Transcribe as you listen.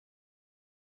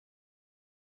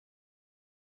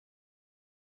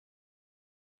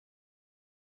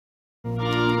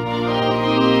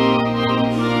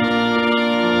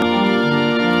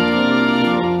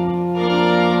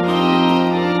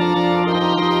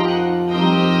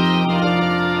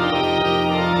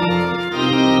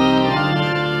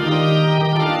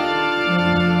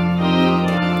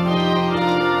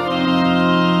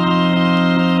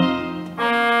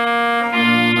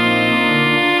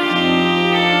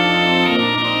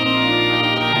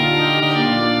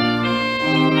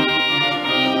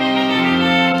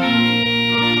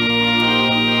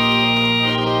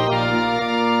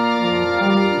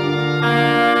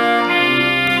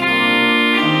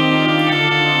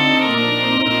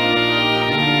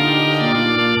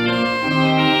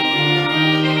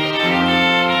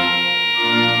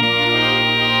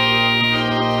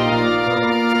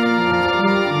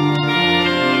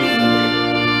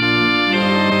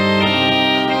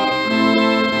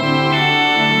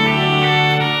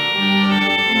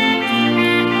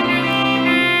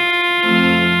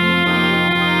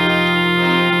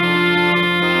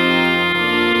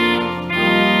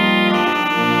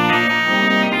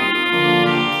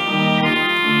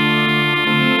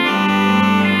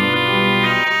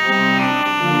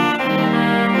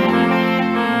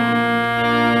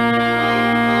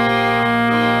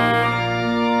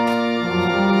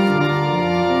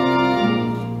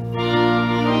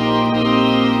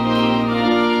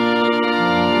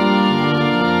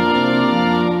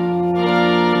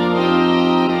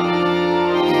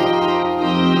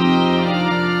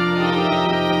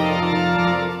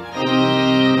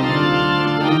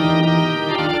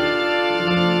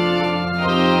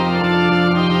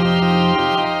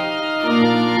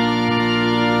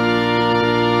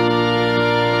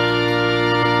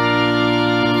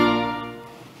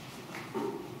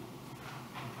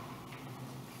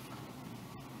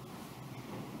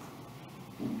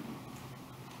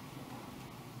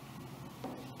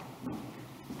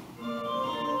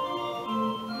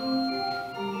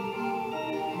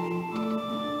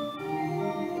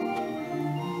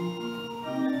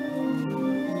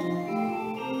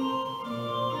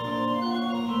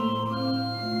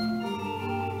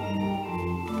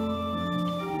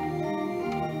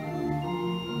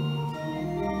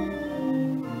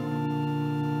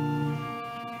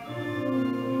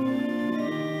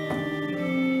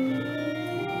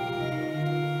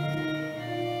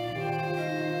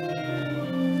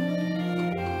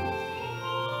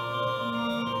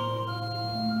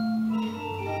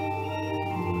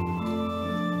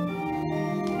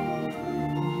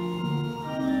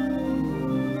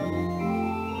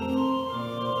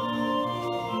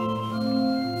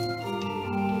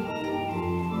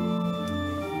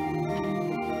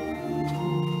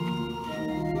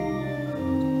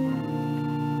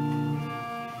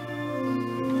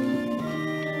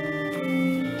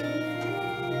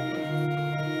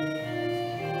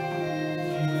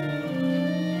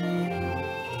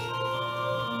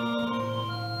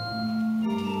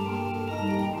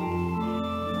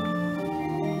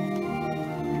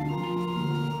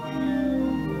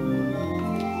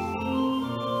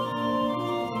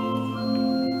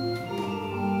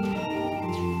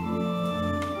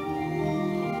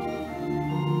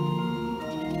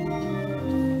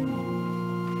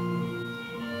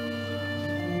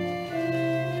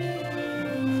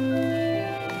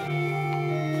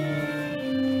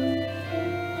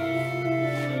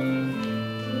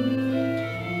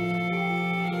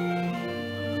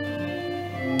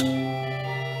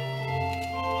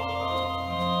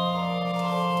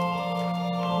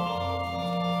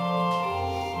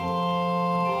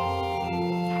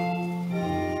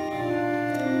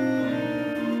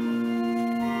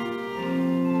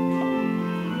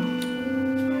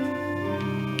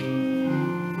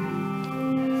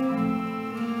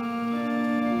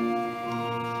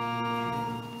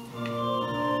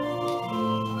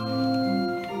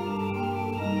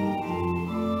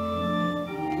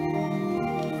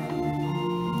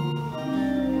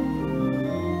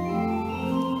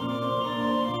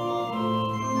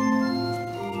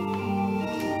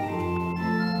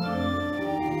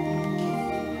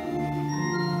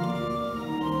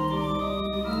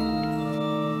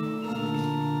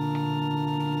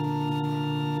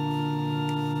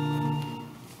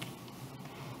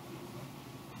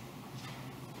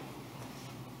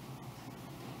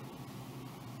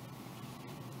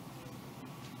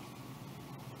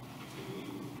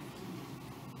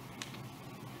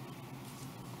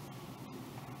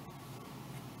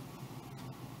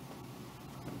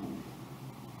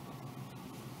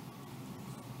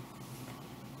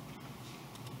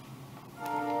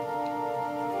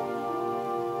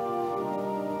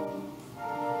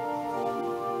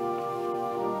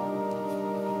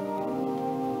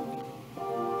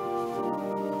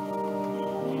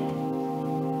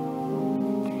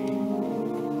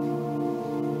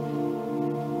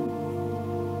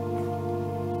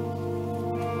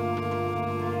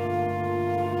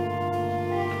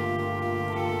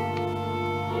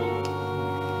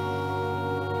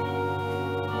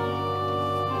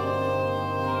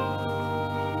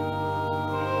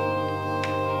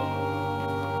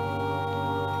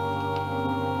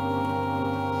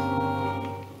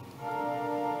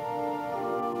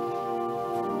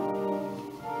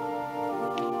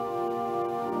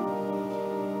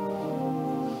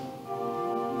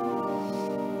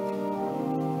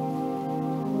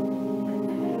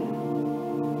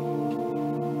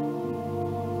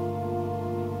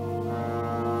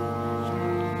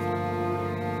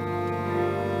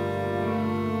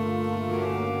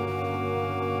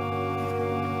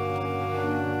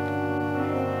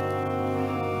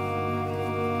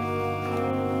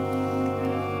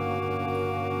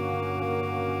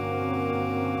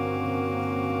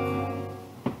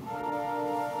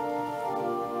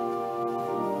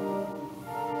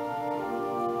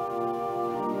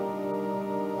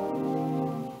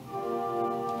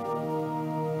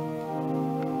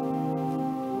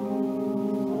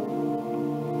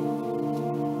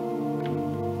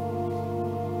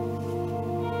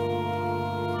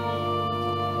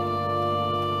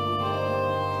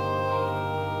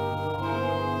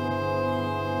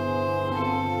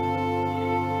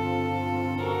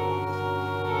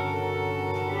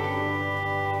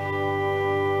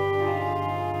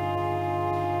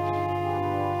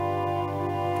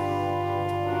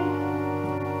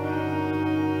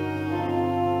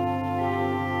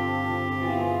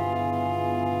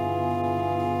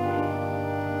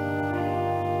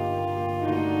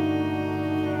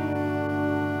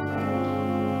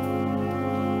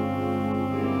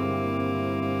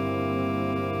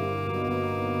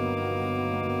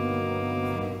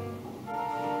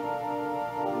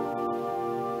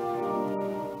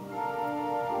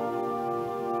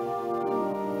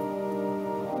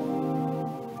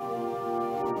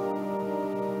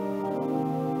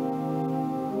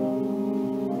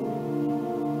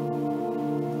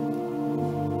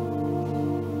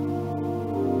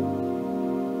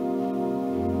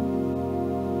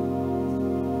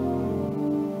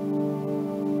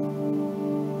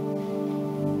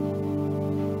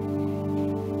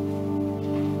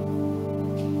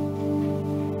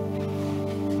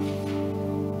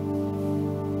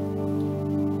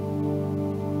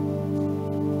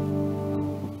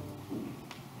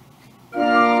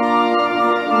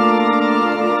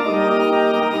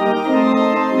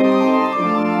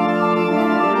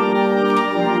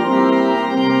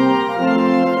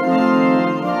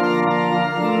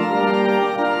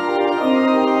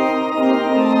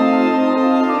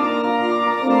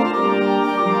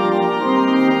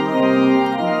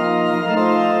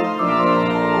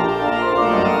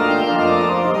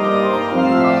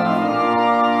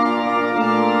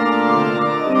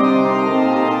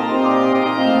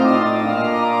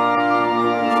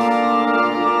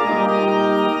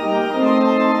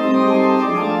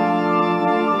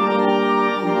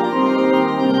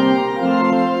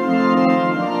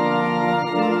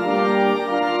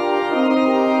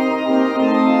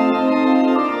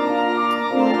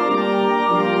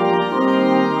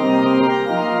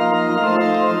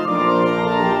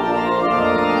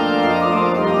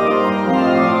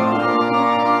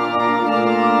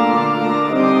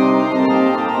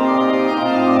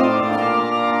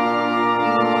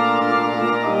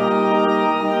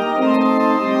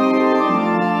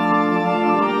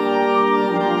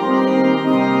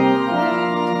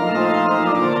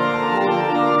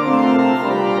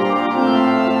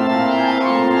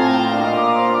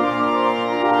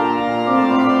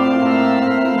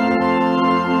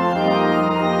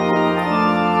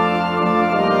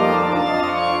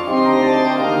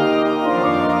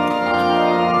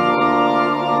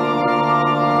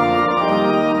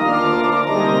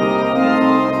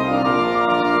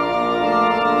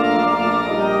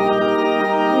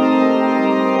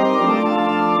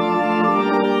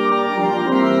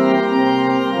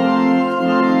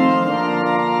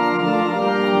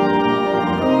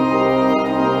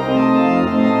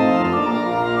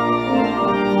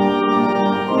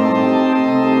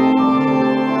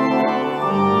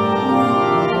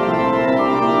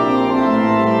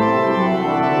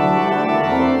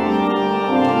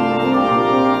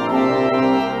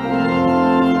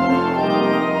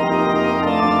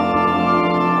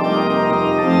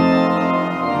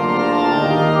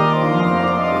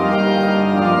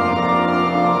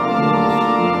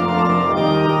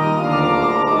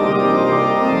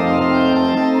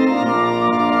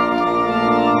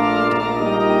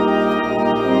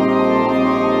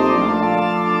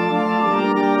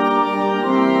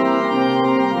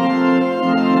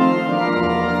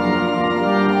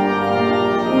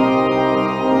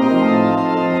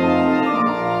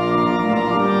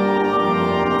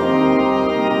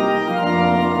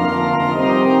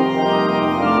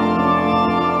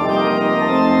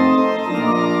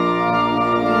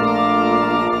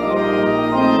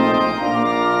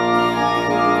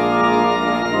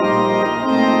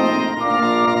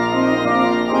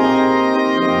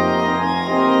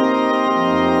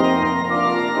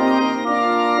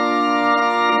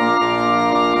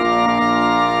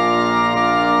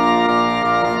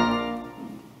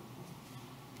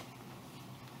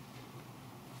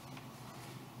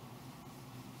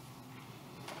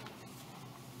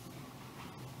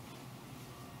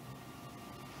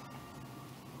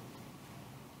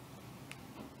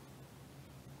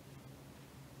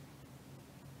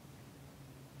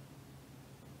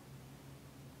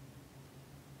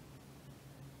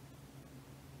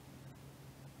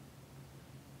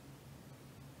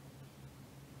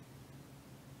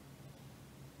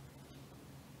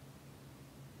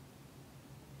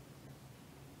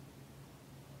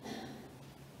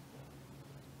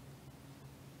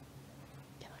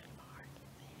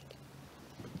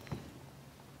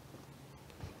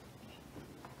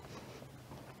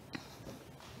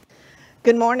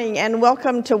Good morning and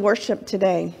welcome to worship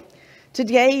today.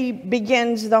 Today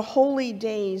begins the holy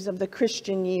days of the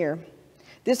Christian year.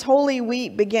 This Holy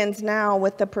Week begins now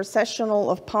with the processional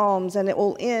of palms, and it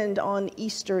will end on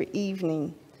Easter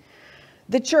evening.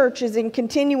 The church is in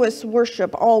continuous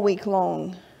worship all week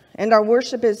long, and our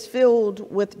worship is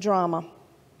filled with drama.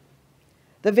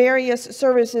 The various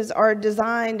services are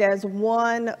designed as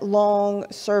one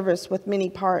long service with many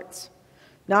parts.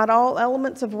 Not all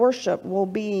elements of worship will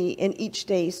be in each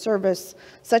day's service,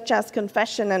 such as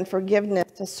confession and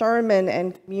forgiveness, a sermon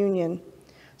and communion.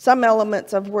 Some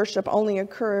elements of worship only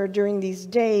occur during these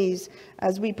days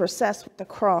as we process with the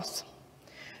cross.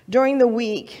 During the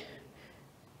week,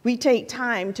 we take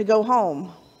time to go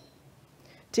home,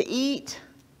 to eat,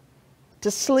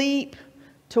 to sleep,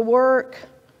 to work,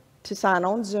 to sign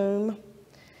on Zoom,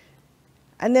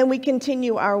 and then we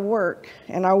continue our work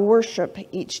and our worship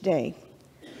each day.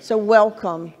 So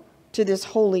welcome to this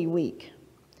Holy Week.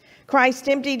 Christ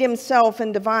emptied himself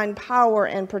in divine power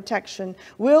and protection,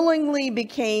 willingly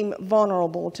became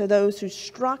vulnerable to those who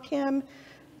struck him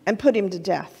and put him to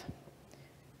death.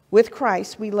 With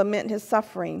Christ, we lament his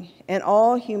suffering and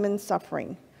all human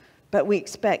suffering, but we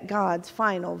expect God's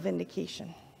final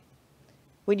vindication.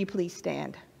 Would you please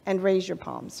stand and raise your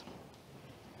palms?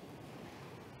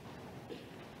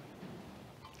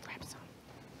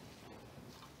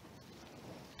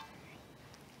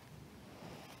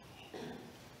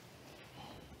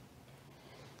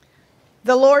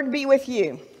 The Lord be with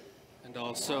you. And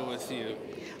also with you.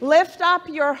 Lift up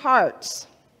your hearts.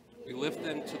 We lift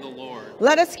them to the Lord.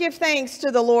 Let us give thanks to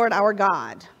the Lord our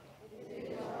God.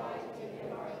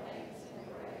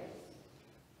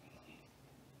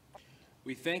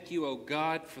 We thank you, O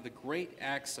God, for the great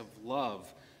acts of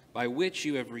love by which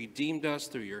you have redeemed us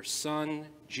through your Son,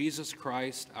 Jesus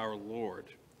Christ, our Lord.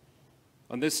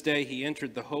 On this day he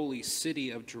entered the holy city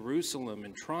of Jerusalem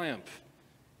in triumph,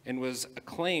 and was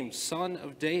acclaimed Son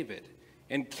of David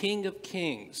and King of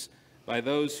Kings by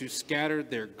those who scattered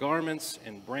their garments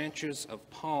and branches of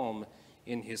palm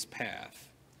in his path.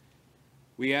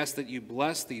 We ask that you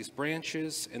bless these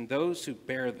branches and those who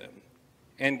bear them,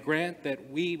 and grant that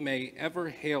we may ever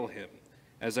hail him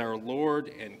as our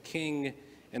Lord and King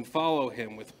and follow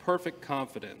him with perfect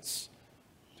confidence.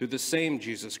 Through the same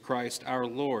Jesus Christ, our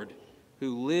Lord,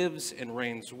 who lives and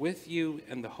reigns with you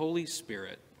and the Holy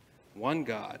Spirit, one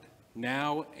God,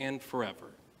 now and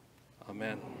forever.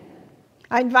 Amen.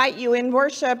 I invite you in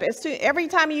worship, every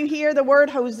time you hear the word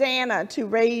Hosanna, to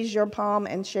raise your palm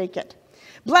and shake it.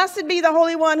 Blessed be the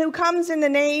Holy One who comes in the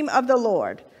name of the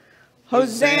Lord.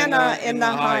 Hosanna in the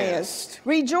highest.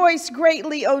 Rejoice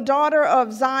greatly, O daughter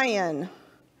of Zion.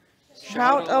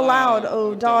 Shout aloud,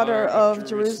 O daughter of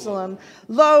Jerusalem.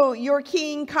 Lo, your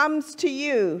King comes to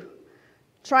you.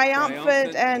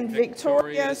 Triumphant and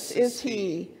victorious is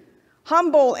he.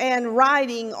 Humble and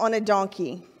riding on a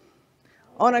donkey,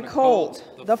 on a colt,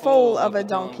 the foal of a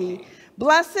donkey.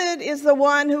 Blessed is the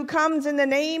one who comes in the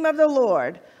name of the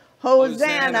Lord.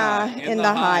 Hosanna in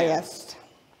the highest.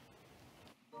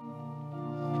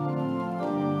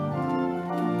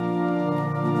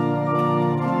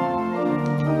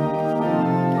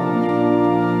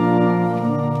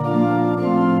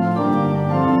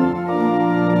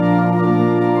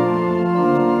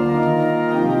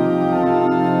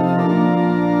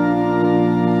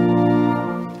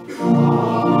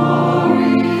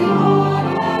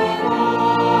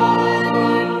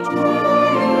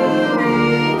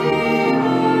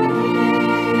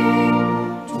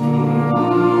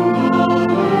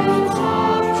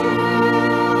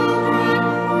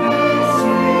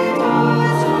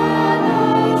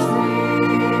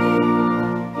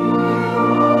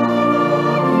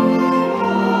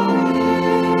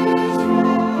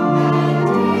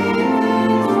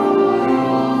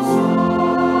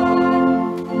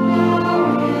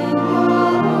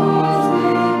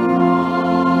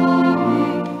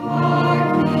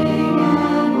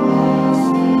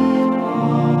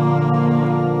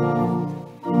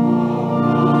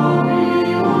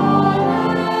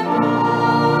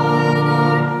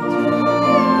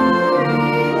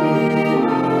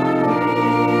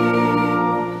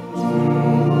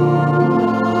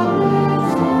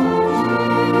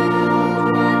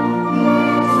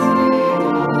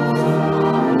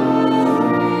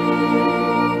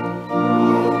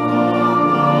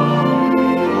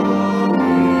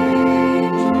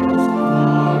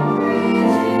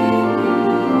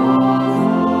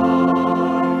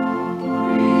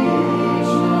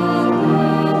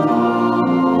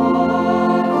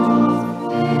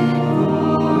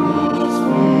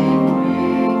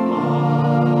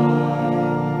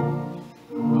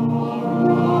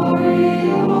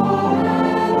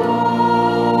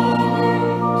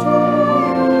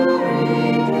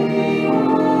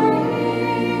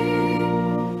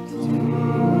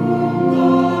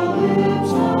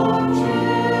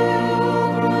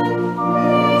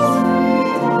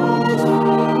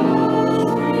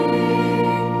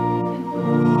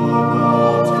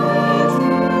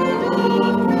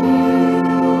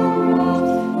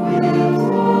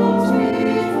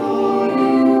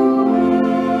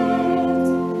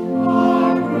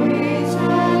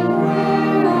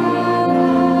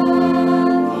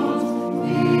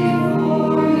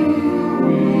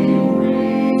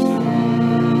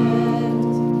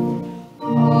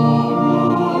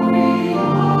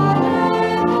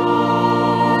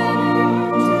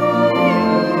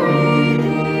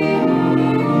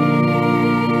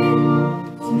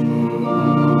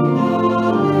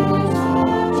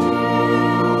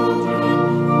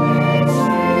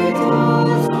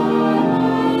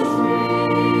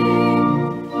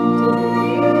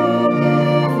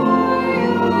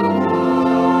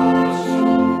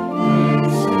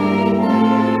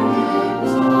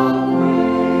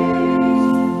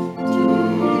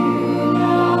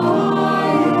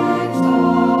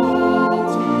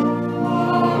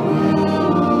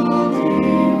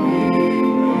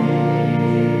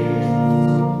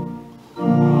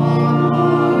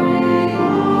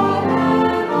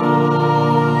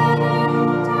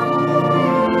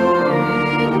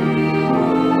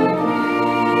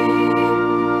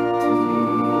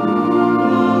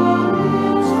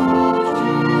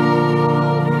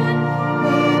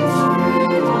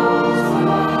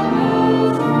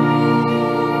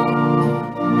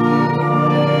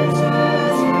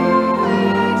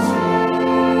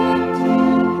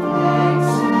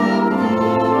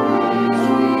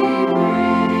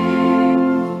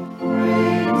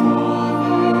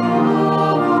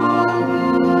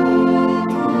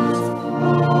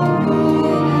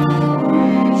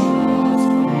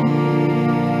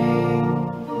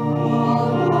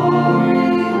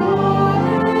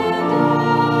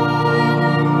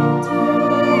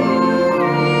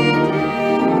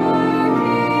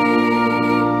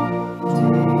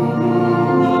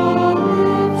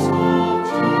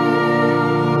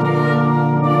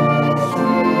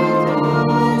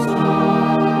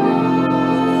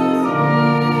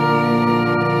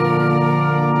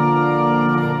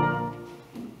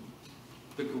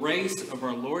 grace of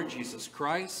our Lord Jesus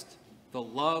Christ, the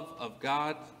love of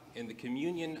God, and the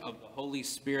communion of the Holy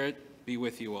Spirit be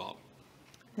with you all.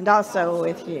 And also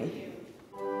with you.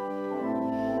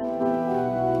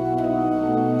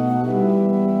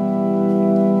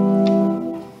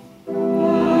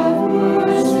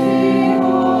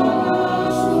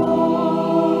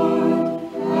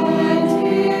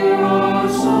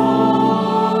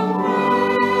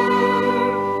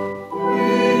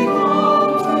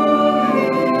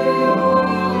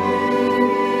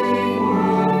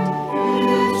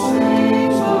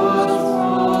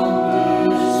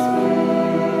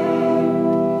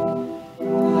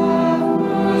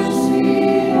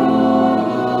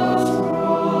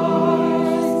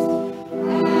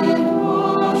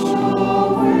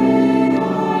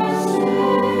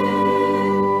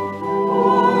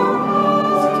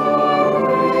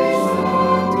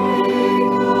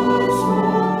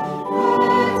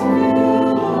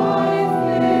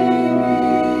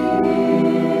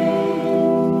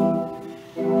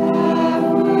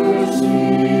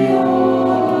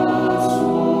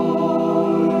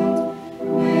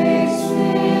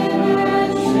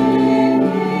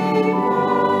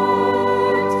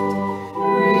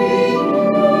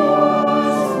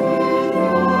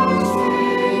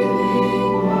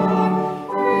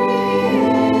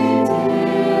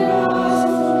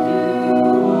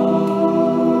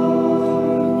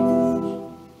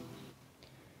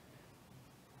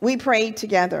 We pray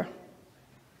together.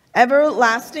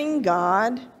 Everlasting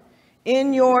God,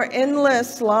 in your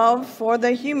endless love for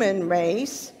the human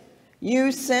race,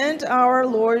 you sent our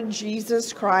Lord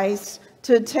Jesus Christ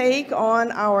to take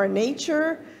on our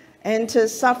nature and to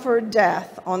suffer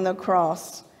death on the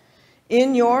cross.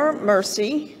 In your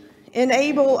mercy,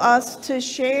 enable us to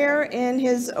share in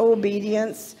his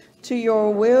obedience to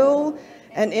your will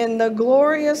and in the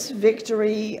glorious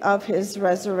victory of his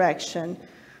resurrection,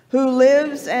 who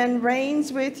lives and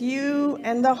reigns with you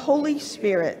and the Holy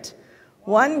Spirit,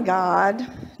 one God,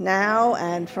 now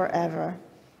and forever.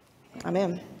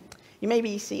 Amen. You may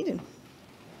be seated.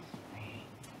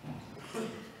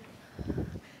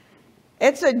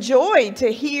 It's a joy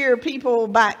to hear people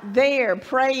back there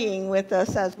praying with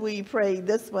us as we pray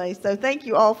this way. So thank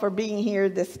you all for being here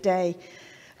this day.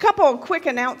 A couple of quick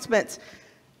announcements.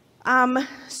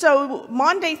 So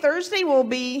Monday, Thursday will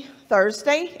be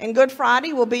Thursday, and Good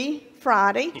Friday will be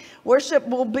Friday. Worship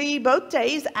will be both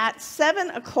days at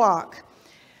 7 o'clock.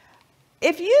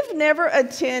 If you've never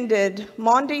attended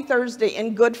Monday, Thursday,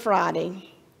 and Good Friday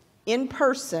in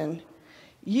person,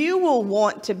 you will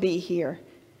want to be here.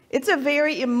 It's a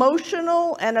very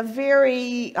emotional and a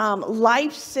very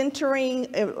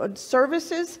life-centering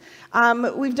services.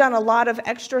 We've done a lot of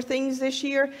extra things this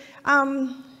year.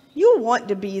 You'll want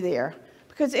to be there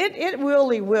because it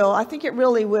really will. I think it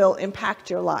really will impact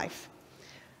your life.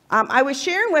 I was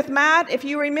sharing with Matt, if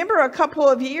you remember a couple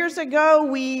of years ago,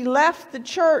 we left the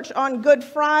church on Good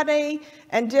Friday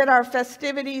and did our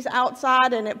festivities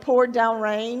outside and it poured down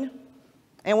rain.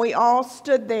 And we all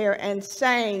stood there and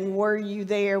sang, "Were you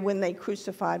there when they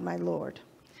crucified my Lord?"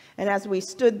 And as we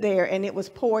stood there and it was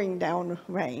pouring down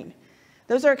rain.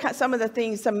 Those are some of the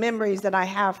things, some memories that I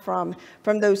have from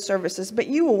those services, but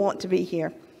you will want to be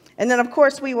here. And then, of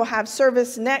course, we will have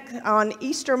service next on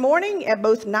Easter morning at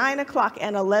both 9 o'clock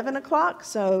and 11 o'clock.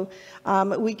 So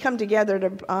we come together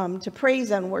to praise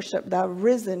and worship the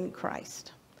risen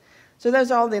Christ. So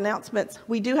those are all the announcements.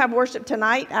 We do have worship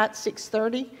tonight at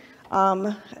 6:30.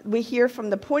 We hear from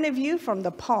the point of view from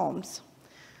the Palms.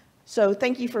 So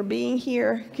thank you for being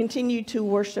here. Continue to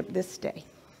worship this day.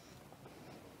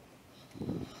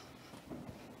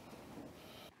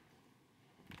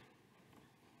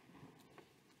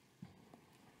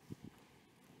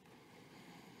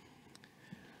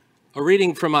 A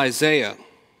reading from Isaiah.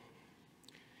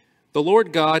 The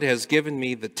Lord God has given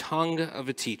me the tongue of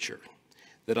a teacher,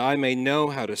 that I may know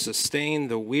how to sustain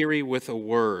the weary with a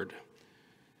word.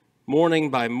 Morning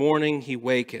by morning he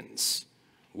wakens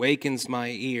my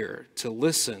ear to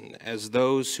listen as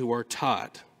those who are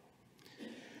taught.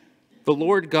 The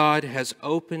Lord God has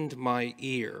opened my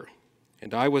ear,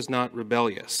 and I was not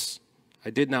rebellious. I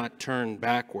did not turn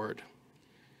backward.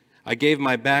 I gave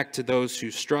my back to those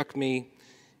who struck me,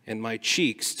 and my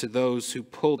cheeks to those who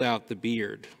pulled out the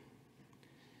beard.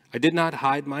 I did not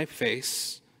hide my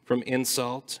face from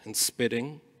insult and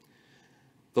spitting.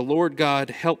 The Lord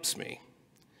God helps me.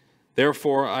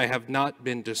 Therefore I have not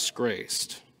been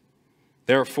disgraced.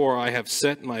 Therefore I have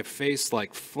set my face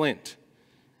like flint,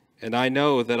 and I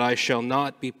know that I shall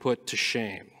not be put to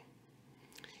shame.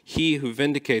 He who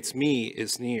vindicates me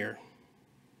is near.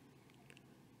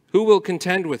 Who will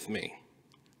contend with me?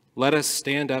 Let us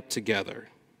stand up together.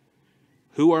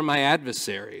 Who are my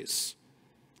adversaries?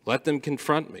 Let them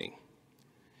confront me.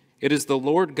 It is the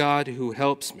Lord God who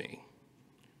helps me.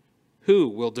 Who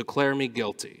will declare me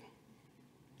guilty?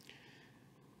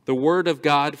 The word of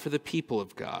God for the people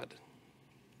of God.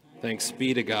 Thanks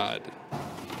be to God.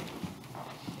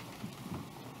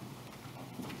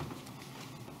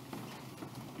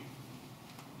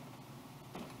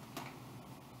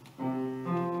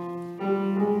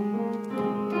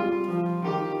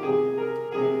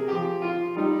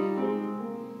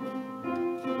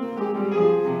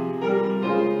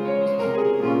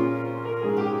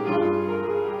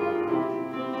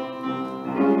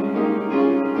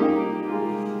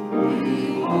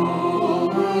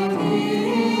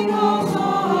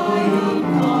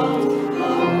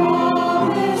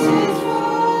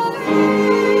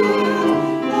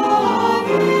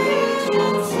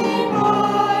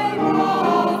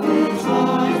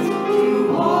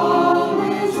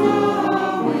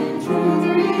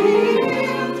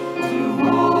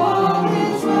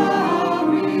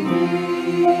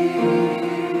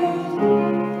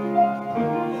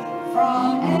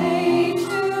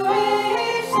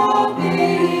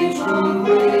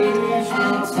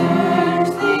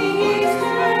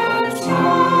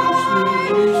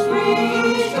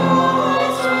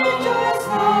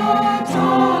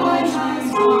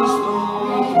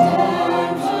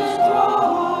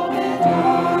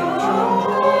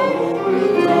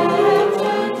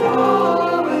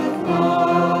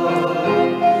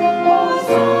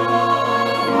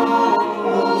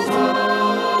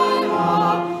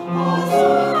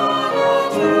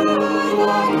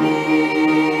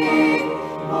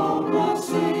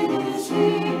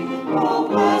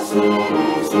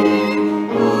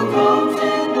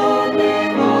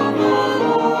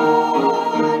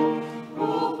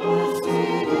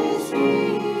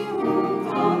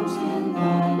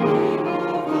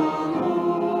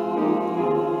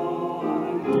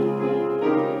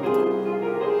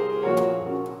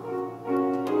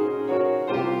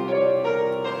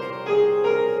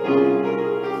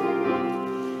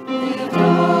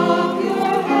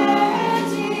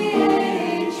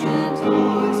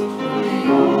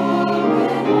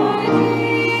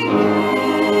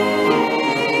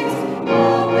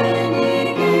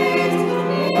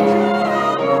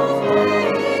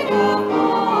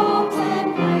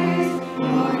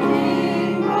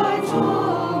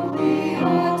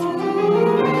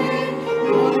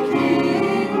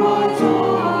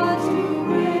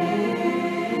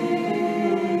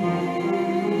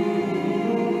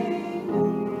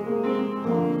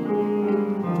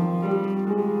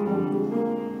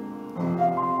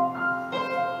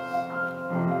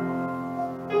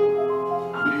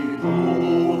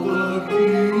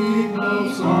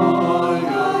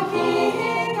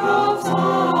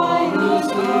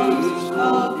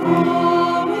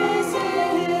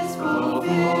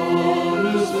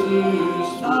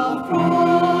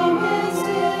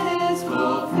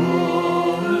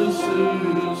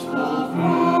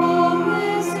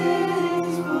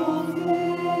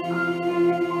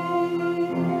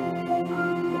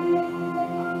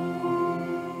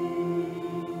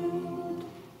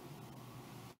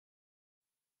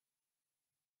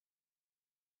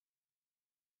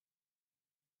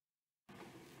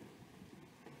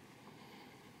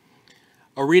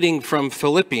 A reading from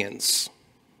Philippians.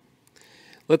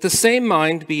 Let the same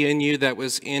mind be in you that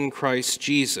was in Christ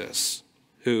Jesus,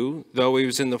 who, though he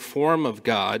was in the form of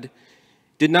God,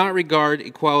 did not regard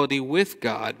equality with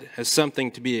God as something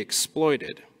to be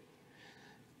exploited,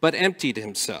 but emptied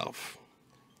himself,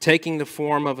 taking the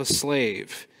form of a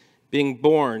slave, being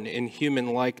born in human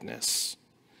likeness.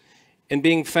 And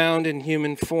being found in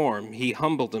human form, he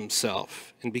humbled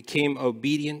himself and became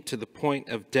obedient to the point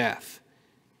of death,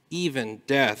 even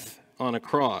death on a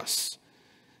cross.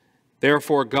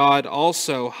 Therefore God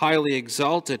also highly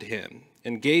exalted him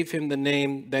and gave him the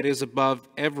name that is above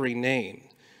every name,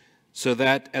 so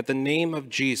that at the name of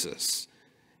Jesus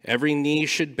every knee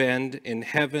should bend in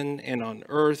heaven and on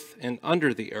earth and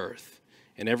under the earth,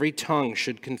 and every tongue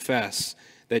should confess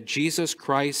that Jesus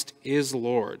Christ is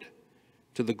Lord,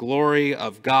 to the glory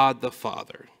of God the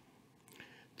Father.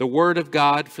 The word of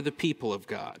God for the people of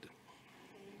God.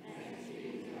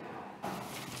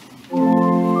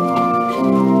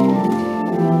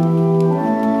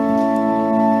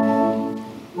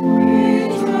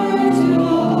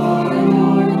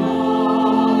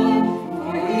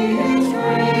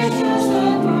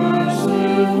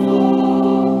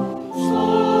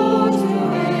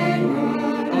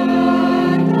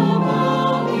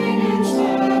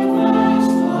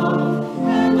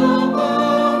 And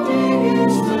abounding in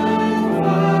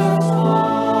steadfast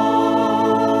love.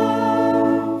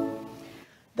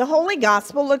 The Holy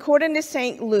Gospel according to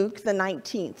St. Luke, the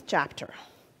 19th chapter.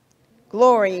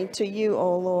 Glory to you,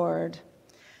 O Lord.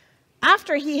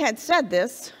 After he had said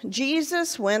this,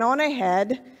 Jesus went on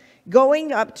ahead,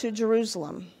 going up to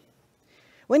Jerusalem.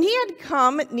 When he had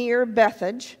come near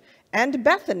Bethphage and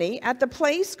Bethany at the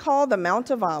place called the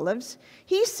Mount of Olives,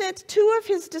 he sent two of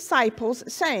his disciples,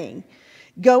 saying,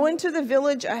 "Go into the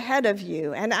village ahead of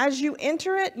you, and as you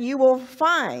enter it, you will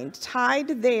find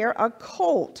tied there a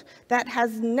colt that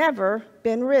has never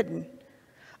been ridden.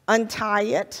 Untie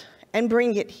it and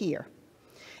bring it here.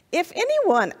 If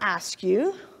anyone asks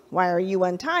you, 'Why are you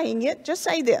untying it?' just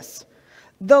say this,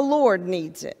 'The Lord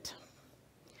needs it.'"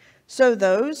 So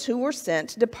those who were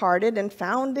sent departed and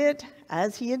found it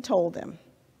as he had told them.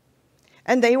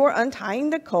 And they were untying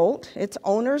the colt. Its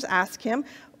owners asked him,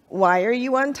 "Why are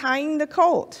you untying the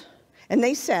colt?" And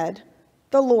they said,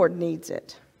 "The Lord needs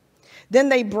it." Then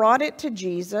they brought it to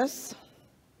Jesus.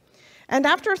 And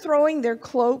after throwing their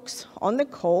cloaks on the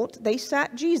colt, they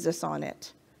sat Jesus on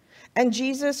it. And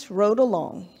Jesus rode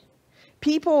along.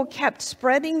 People kept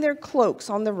spreading their cloaks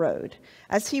on the road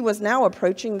as he was now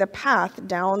approaching the path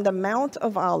down the Mount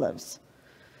of Olives.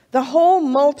 The whole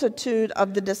multitude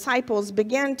of the disciples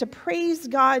began to praise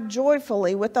God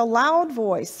joyfully with a loud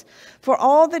voice for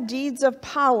all the deeds of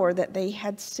power that they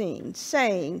had seen,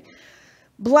 saying,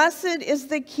 "Blessed is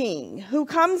the King who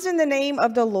comes in the name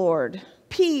of the Lord,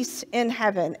 peace in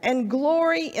heaven and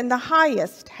glory in the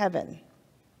highest heaven."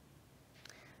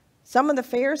 Some of the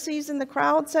Pharisees in the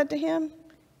crowd said to him,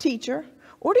 "Teacher,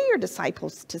 order your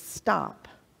disciples to stop."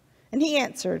 And he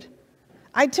answered,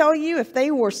 "I tell you, if they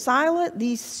were silent,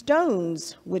 these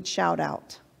stones would shout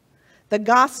out." The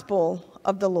gospel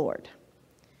of the Lord.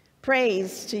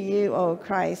 Praise to you, O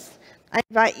Christ. I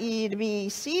invite you to be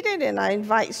seated, and I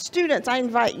invite students, I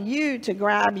invite you to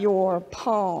grab your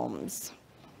palms.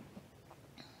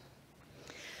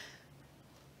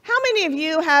 How many of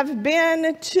you have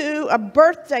been to a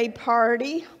birthday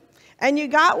party and you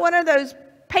got one of those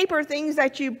paper things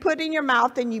that you put in your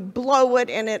mouth and you blow it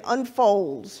and it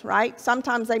unfolds, right?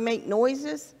 Sometimes they make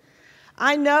noises.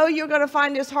 I know you're going to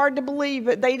find this hard to believe,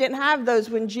 but they didn't have those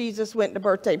when Jesus went to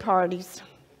birthday parties.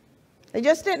 They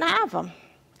just didn't have them.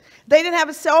 They didn't have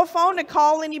a cell phone to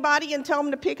call anybody and tell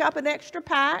them to pick up an extra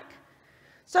pack.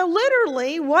 So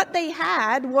literally what they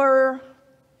had were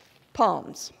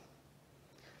palms.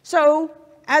 So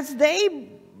as they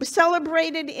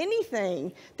celebrated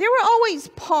anything, there were always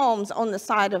palms on the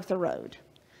side of the road.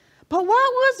 But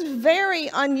what was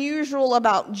very unusual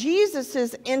about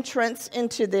Jesus' entrance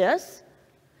into this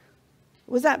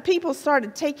was that people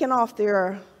started taking off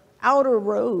their outer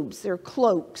robes, their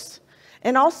cloaks,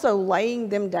 and also laying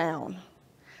them down.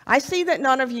 I see that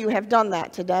none of you have done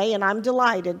that today, and I'm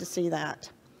delighted to see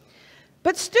that.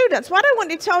 But students, what I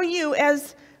want to tell you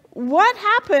is what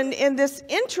happened in this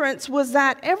entrance was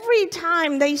that every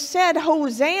time they said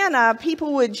Hosanna,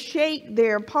 people would shake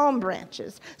their palm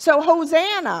branches. So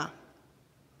Hosanna.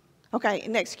 Okay,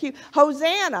 next cue.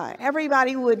 Hosanna.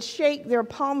 Everybody would shake their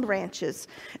palm branches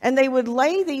and they would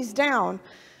lay these down.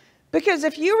 Because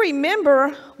if you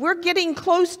remember, we're getting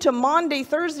close to Maundy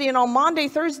Thursday, and on Maundy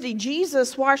Thursday,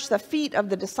 Jesus washed the feet of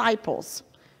the disciples.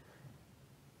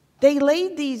 They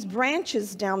laid these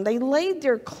branches down. They laid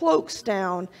their cloaks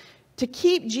down to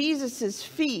keep Jesus'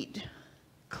 feet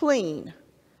clean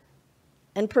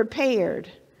and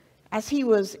prepared as he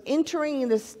was entering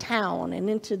this town and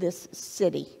into this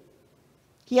city.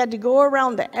 He had to go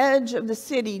around the edge of the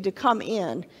city to come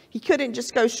in. He couldn't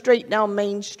just go straight down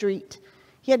Main Street.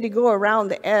 He had to go around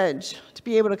the edge to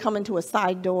be able to come into a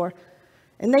side door.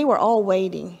 And they were all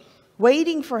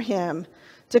waiting for him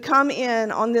to come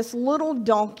in on this little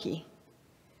donkey.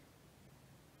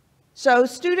 So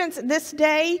students, this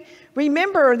day,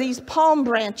 remember these palm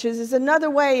branches is another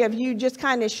way of you just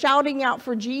kind of shouting out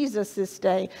for Jesus this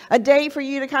day. A day for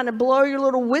you to kind of blow your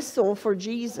little whistle for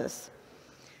Jesus.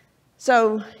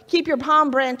 So keep your palm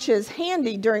branches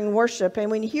handy during worship. And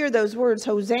when you hear those words,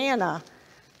 Hosanna,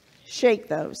 shake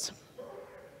those.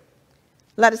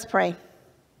 Let us pray.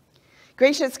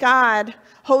 Gracious God,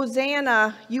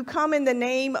 Hosanna, you come in the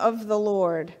name of the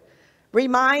Lord.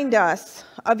 Remind us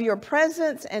of your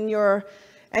presence and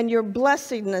your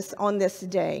blessedness on this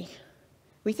day.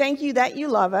 We thank you that you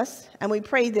love us, and we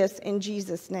pray this in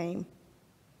Jesus' name.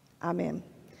 Amen.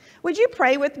 Would you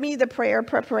pray with me the prayer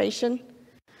preparation?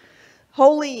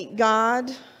 Holy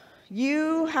God,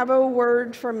 you have a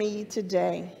word for me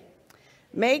today.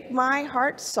 Make my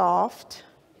heart soft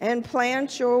and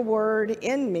plant your word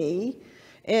in me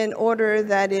in order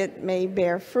that it may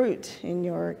bear fruit in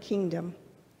your kingdom.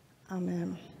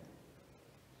 Amen.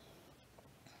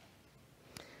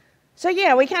 So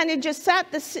yeah, we kind of just set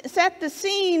the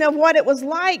scene of what it was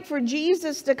like for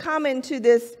Jesus to come into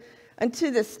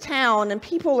this town, and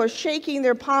people are shaking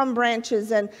their palm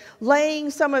branches and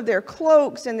laying some of their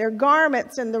cloaks and their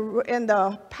garments in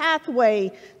the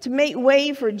pathway to make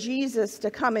way for Jesus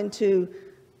to come into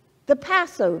the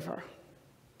Passover.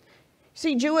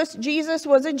 See, Jesus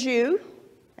was a Jew,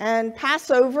 and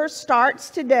Passover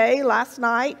starts today, last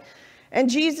night, and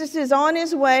Jesus is on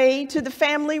his way to the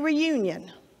family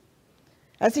reunion.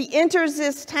 As he enters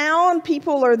this town,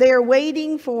 people are there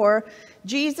waiting for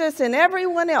Jesus and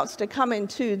everyone else to come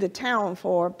into the town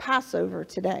for Passover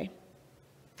today.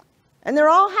 And they're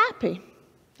all happy.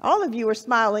 All of you are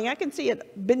smiling. I can see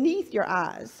it beneath your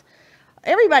eyes.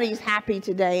 Everybody's happy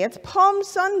today. It's Palm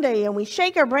Sunday, and we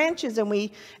shake our branches and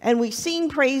we sing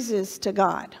praises to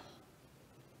God.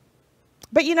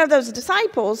 But you know, those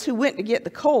disciples who went to get the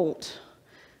colt,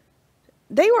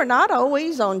 they were not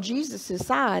always on Jesus'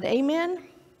 side. Amen?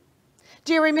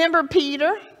 Do you remember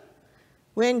Peter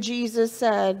when Jesus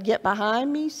said, "Get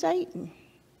behind me, Satan"?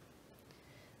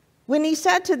 When he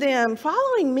said to them,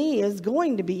 "Following me is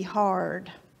going to be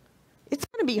hard. It's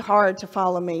going to be hard to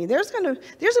follow me. There's going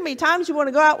to be times you want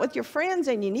to go out with your friends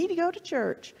and you need to go to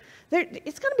church.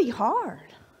 It's going to be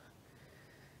hard."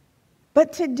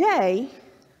 But today,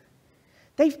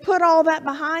 they've put all that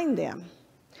behind them.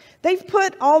 They've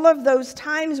put all of those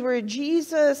times where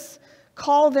Jesus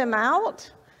called them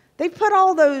out. They've put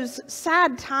all those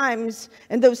sad times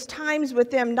and those times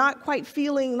with them not quite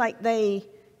feeling like they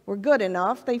were good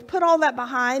enough. They've put all that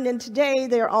behind, and today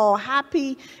they're all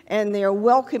happy and they're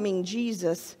welcoming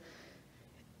Jesus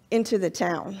into the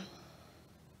town.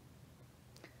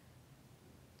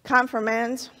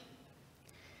 Confirmands,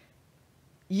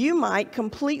 you might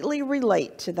completely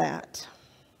relate to that.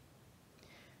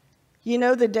 You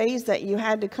know the days that you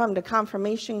had to come to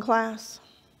confirmation class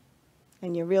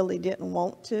and you really didn't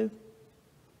want to?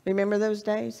 Remember those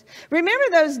days? Remember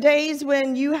those days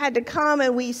when you had to come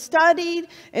and we studied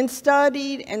and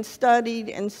studied and studied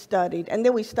and studied. And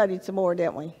then we studied some more,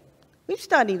 didn't we? We've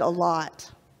studied a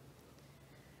lot.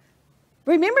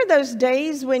 Remember those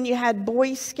days when you had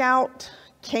Boy Scout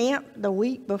camp the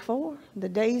week before, the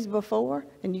days before,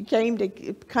 and you came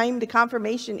to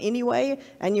confirmation anyway,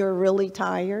 and you were really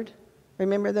tired?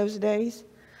 Remember those days?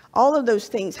 All of those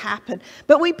things happened.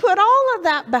 But we put all of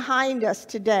that behind us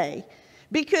today,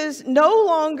 because no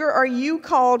longer are you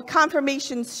called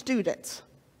confirmation students.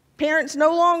 Parents,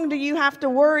 no longer do you have to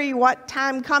worry what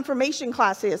time confirmation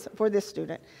class is for this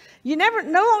student. You no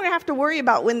longer have to worry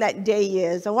about when that day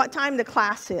is and what time the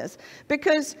class is,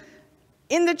 because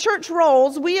in the church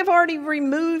rolls, we have already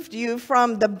removed you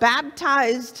from the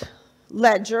baptized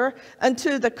ledger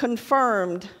unto the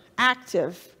confirmed,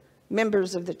 active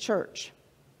members of the church.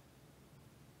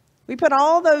 We put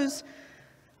all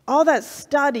that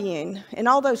studying and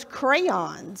all those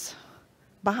crayons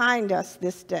behind us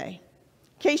this day.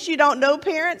 In case you don't know,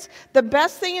 parents, the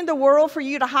best thing in the world for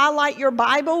you to highlight your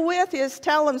Bible with is,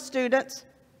 tell them, students,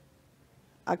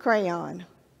 a crayon.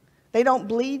 They don't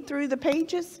bleed through the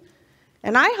pages.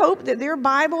 And I hope that their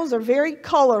Bibles are very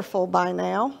colorful by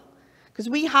now, because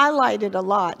we highlighted a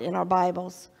lot in our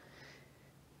Bibles.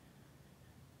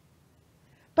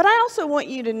 But I also want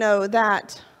you to know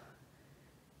that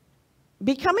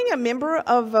becoming a member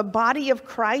of a body of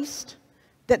Christ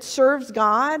that serves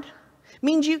God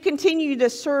means you continue to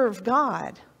serve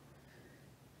God.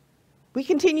 We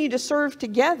continue to serve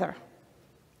together.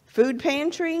 Food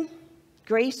Pantry,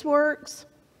 Grace Works.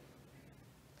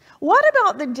 What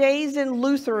about the days in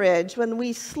Lutheridge when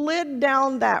we slid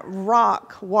down that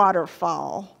rock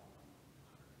waterfall?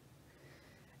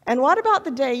 And what about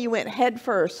the day you went head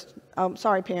first?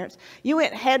 Sorry, parents. You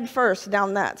went head first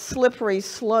down that slippery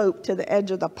slope to the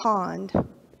edge of the pond. That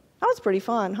was pretty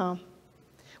fun, huh?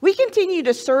 We continue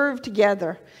to serve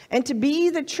together and to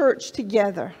be the church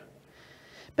together,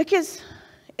 because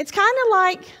it's kind of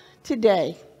like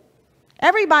today.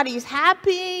 Everybody's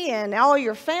happy and all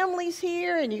your family's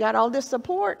here and you got all this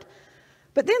support.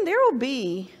 But then there will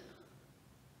be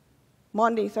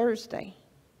Monday, Thursday.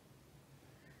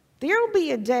 There will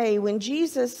be a day when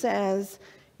Jesus says,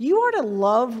 you are to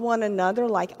love one another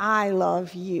like I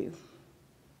love you.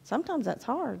 Sometimes that's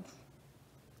hard.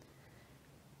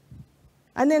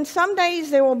 And then some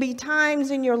days there will be times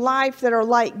in your life that are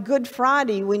like Good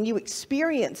Friday, when you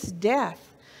experience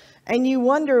death and you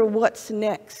wonder what's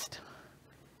next.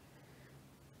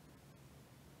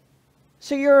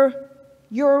 So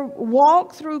your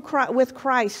walk with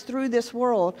Christ through this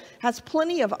world has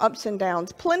plenty of ups and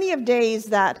downs, plenty of days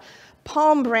that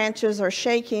palm branches are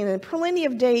shaking, and plenty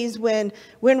of days when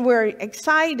we're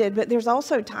excited, but there's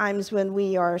also times when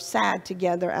we are sad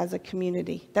together as a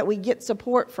community, that we get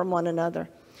support from one another.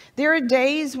 There are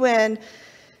days when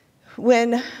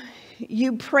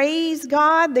you praise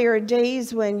God. There are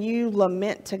days when you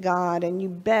lament to God and you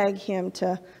beg him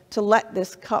to let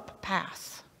this cup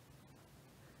pass.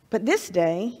 But this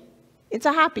day, it's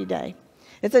a happy day.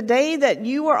 It's a day that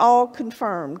you are all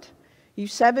confirmed. You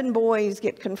 7 boys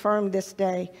get confirmed this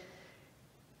day.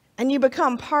 And you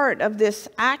become part of this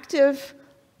active,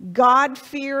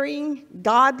 God-fearing,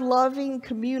 God-loving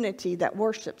community that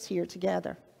worships here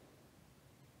together.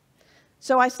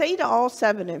 So I say to all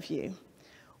 7 of you,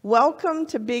 welcome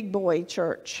to Big Boy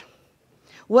Church.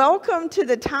 Welcome to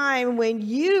the time when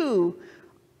you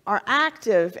are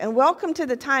active, and welcome to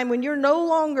the time when you're no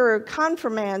longer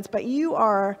confirmands, but you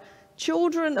are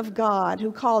children of God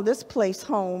who call this place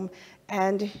home,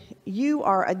 and you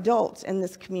are adults in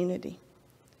this community.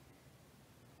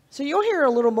 So you'll hear a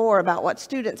little more about what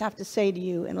students have to say to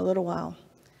you in a little while.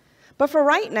 But for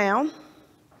right now,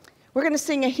 we're going to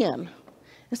sing a hymn.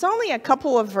 It's only a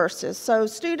couple of verses, so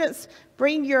students,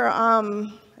 bring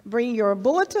your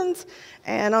bulletins,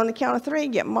 and on the count of 3,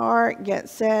 get marked, get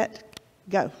set,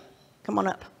 go. Come on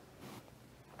up.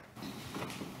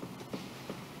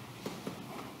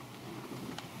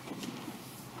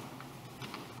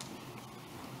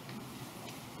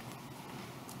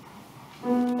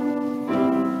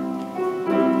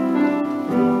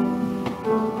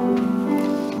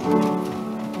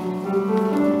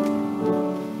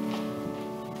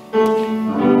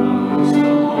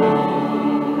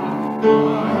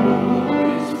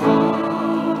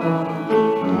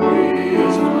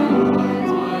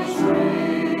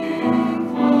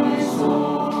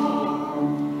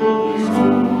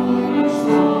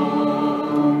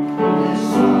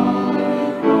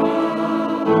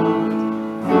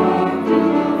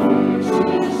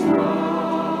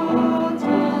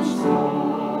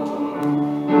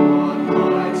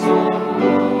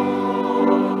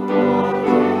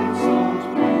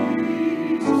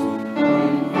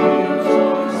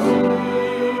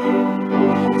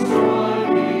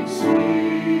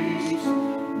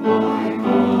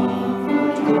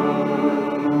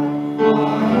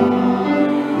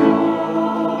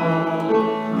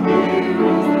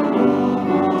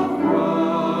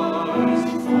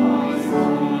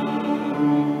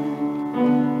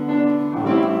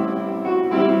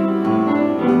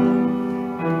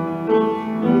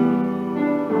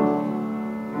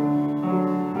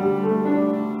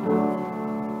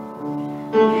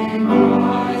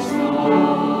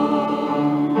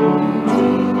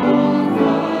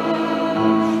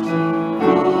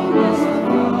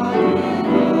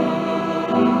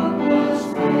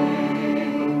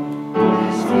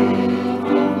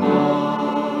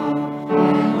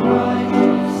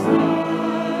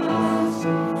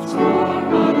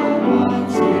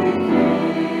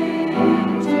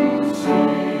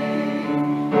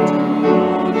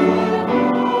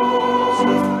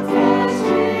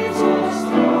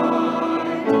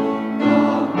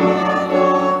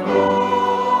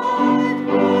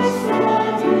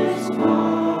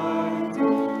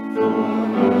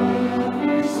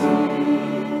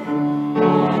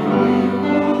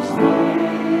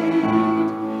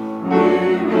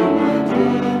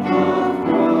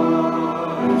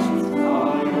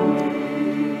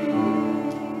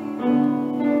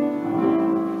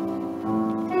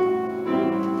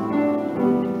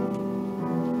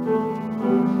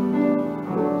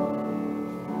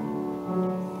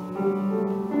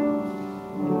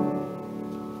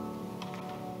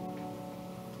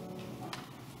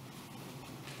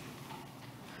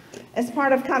 As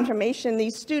part of confirmation,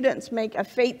 these students make a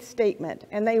faith statement,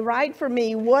 and they write for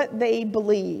me what they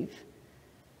believe.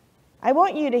 I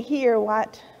want you to hear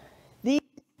what these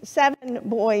 7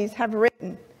 boys have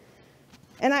written.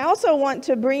 And I also want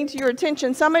to bring to your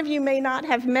attention, some of you may not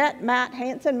have met Matt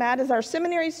Hansen. Matt is our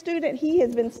seminary student. He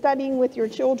has been studying with your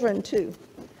children too.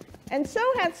 And so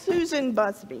has Susan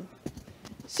Busby.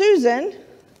 Susan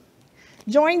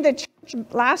joined the church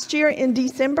last year in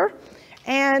December,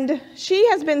 and she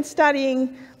has been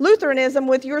studying Lutheranism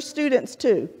with your students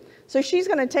too. So she's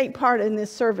going to take part in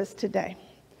this service today.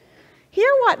 Hear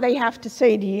what they have to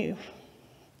say to you.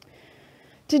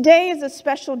 Today is a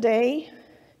special day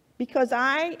because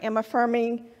I am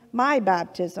affirming my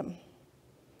baptism.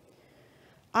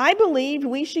 I believe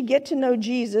we should get to know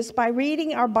Jesus by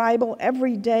reading our Bible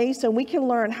every day so we can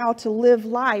learn how to live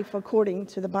life according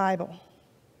to the Bible.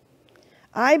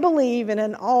 I believe in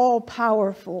an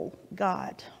all-powerful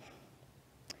God.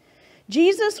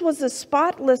 Jesus was a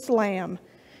spotless lamb,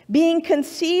 being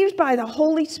conceived by the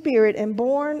Holy Spirit and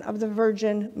born of the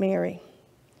Virgin Mary.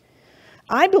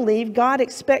 I believe God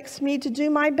expects me to do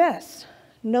my best,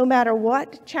 no matter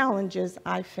what challenges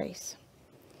I face.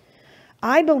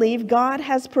 I believe God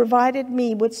has provided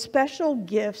me with special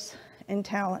gifts and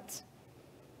talents.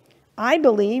 I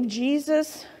believe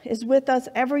Jesus is with us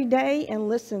every day and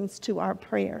listens to our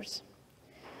prayers.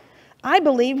 I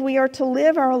believe we are to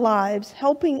live our lives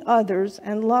helping others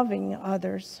and loving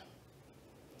others.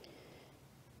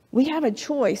 We have a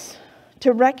choice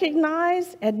to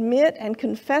recognize, admit, and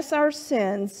confess our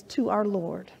sins to our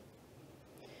Lord.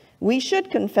 We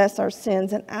should confess our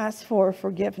sins and ask for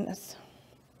forgiveness.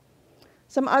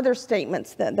 Some other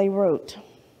statements that they wrote.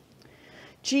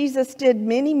 Jesus did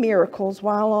many miracles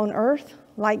while on earth,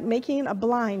 like making a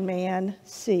blind man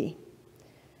see.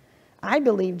 I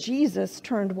believe Jesus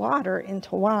turned water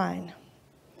into wine.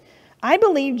 I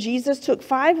believe Jesus took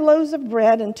 5 loaves of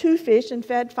bread and 2 fish and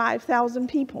fed 5,000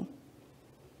 people.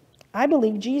 I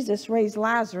believe Jesus raised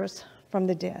Lazarus from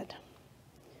the dead.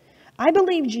 I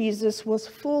believe Jesus was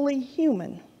fully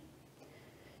human.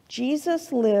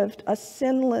 Jesus lived a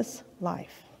sinless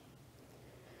life.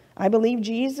 I believe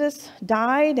Jesus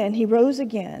died and he rose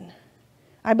again.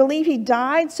 I believe he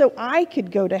died so I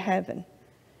could go to heaven.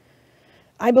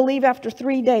 I believe after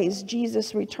 3 days,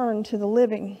 Jesus returned to the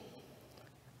living.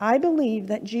 I believe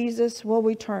that Jesus will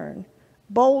return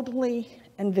boldly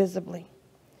and visibly.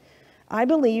 I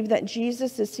believe that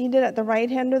Jesus is seated at the right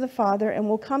hand of the Father and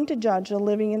will come to judge the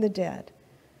living and the dead.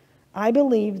 I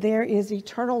believe there is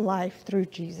eternal life through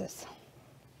Jesus.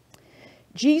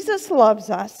 Jesus loves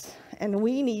us, and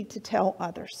we need to tell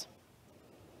others.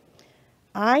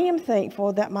 I am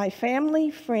thankful that my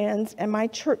family, friends, and my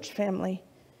church family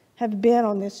have been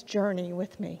on this journey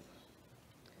with me.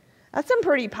 That's some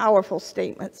pretty powerful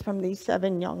statements from these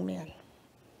 7 young men.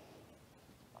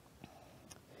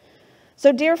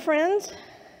 So, dear friends,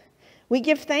 we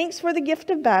give thanks for the gift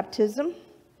of baptism,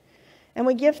 and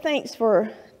we give thanks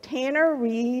for Tanner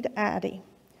Reed Addy,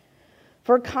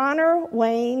 for Connor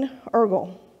Wayne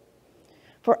Ergel,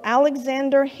 for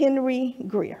Alexander Henry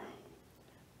Greer,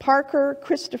 Parker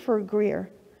Christopher Greer,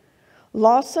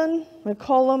 Lawson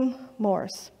McCollum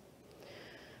Morris,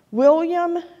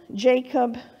 William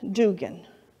Jacob Dugan,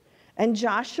 and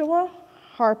Joshua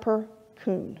Harper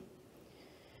Kuhn.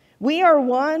 We are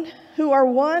one who are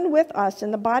one with us in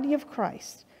the body of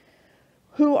Christ,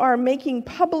 who are making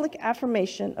public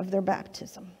affirmation of their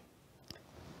baptism.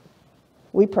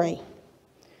 We pray.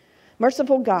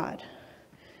 Merciful God,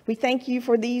 we thank you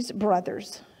for these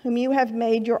brothers whom you have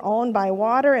made your own by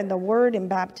water and the word in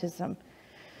baptism.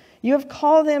 You have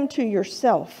called them to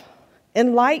yourself,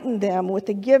 enlightened them with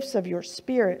the gifts of your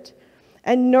Spirit,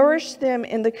 and nourished them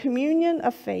in the communion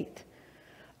of faith.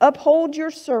 Uphold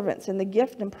your servants in the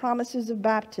gift and promises of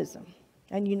baptism,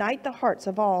 and unite the hearts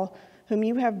of all whom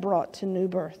you have brought to new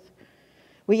birth.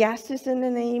 We ask this in the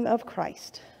name of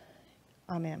Christ.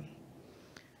 Amen.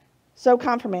 So,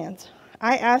 confirmands,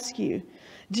 I ask you,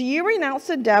 do you renounce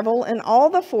the devil and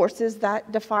all the forces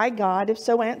that defy God? If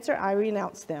so, answer, I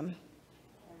renounce them.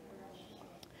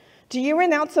 Do you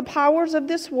renounce the powers of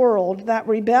this world that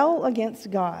rebel against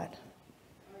God?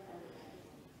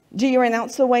 Do you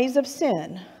renounce the ways of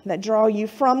sin that draw you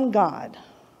from God?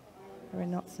 I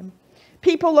renounce them.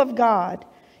 People of God,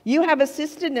 you have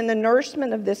assisted in the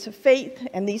nourishment of this faith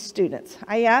and these students.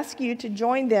 I ask you to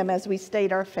join them as we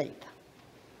state our faith.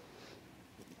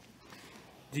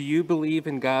 Do you believe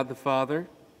in God the Father?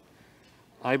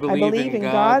 I believe in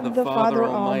God the Father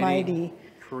Almighty,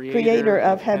 creator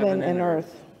of heaven and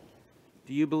earth.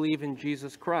 Do you believe in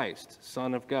Jesus Christ,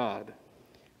 Son of God?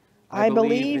 I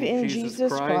believe in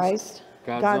Jesus Christ,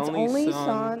 God's only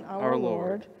Son, our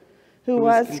Lord, who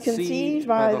was conceived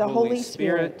by the Holy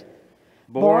Spirit,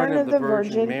 born of the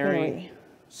Virgin Mary,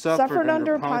 suffered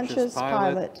under Pontius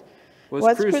Pilate,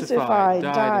 was crucified,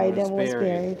 died, and was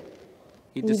buried.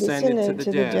 He descended to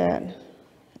the dead.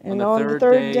 And on the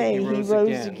third day he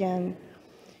rose again.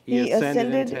 He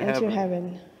ascended into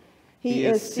heaven. He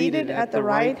is seated at the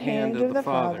right hand of the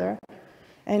Father,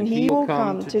 and he will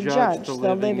come to judge the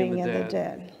living and the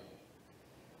dead.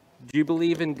 Do you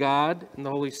believe in God and the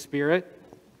Holy Spirit?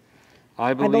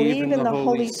 I believe in the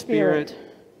Holy Spirit,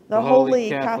 the Holy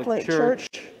Catholic Church,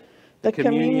 the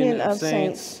communion of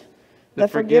saints, the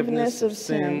forgiveness of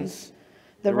sins,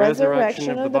 the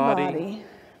resurrection of the body,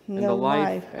 and the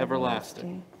life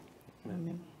everlasting.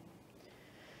 Amen.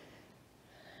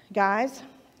 Guys,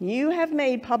 you have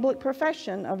made public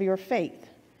profession of your faith.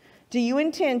 Do you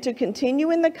intend to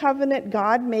continue in the covenant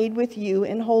God made with you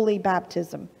in holy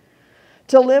baptism,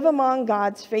 to live among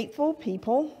God's faithful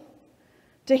people,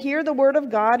 to hear the word of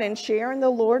God and share in the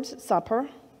Lord's Supper,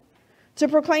 to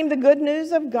proclaim the good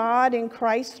news of God in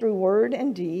Christ through word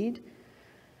and deed,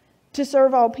 to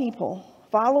serve all people,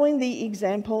 following the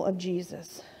example of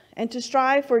Jesus, and to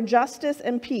strive for justice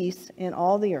and peace in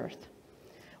all the earth.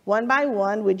 One by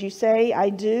one, would you say, I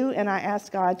do, and I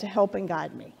ask God to help and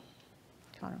guide me?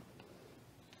 Connor.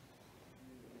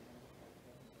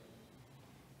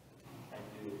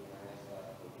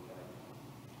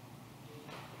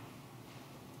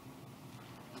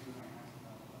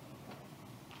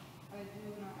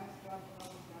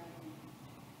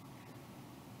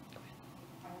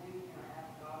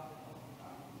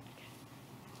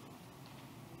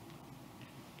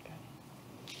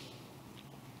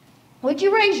 Would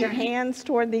you raise your hands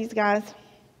toward these guys?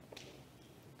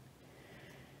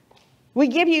 We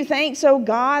give you thanks, O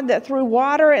God, that through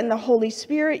water and the Holy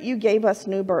Spirit you gave us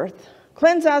new birth.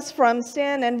 Cleanse us from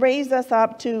sin and raise us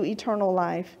up to eternal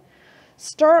life.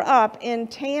 Stir up in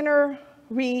Tanner,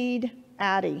 Reed,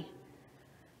 Addie,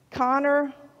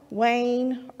 Connor,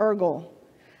 Wayne, Ergel,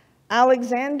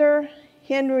 Alexander,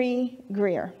 Henry,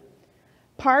 Greer,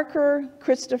 Parker,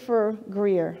 Christopher,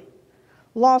 Greer,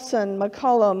 Lawson,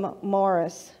 McCullum,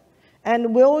 Morris,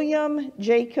 and William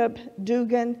Jacob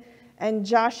Dugan and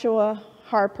Joshua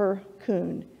Harper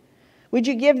Kuhn. Would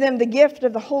you give them the gift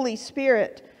of the Holy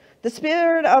Spirit, the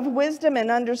spirit of wisdom and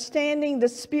understanding, the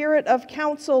spirit of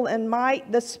counsel and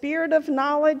might, the spirit of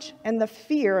knowledge and the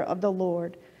fear of the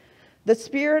Lord, the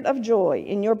spirit of joy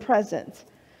in your presence,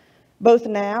 both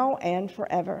now and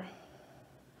forever.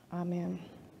 Amen.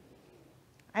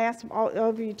 I ask all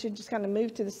of you to just kind of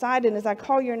move to the side, and as I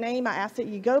call your name, I ask that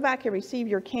you go back and receive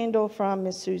your candle from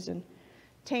Miss Susan.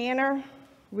 Tanner,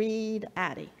 Reed,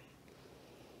 Addie.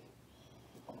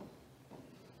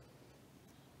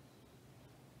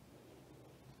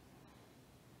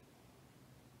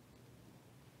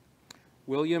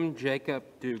 William Jacob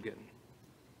Dugan.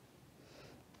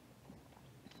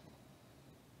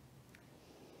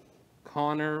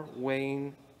 Connor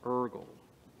Wayne Ergel.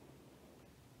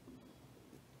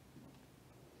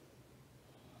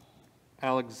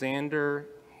 Alexander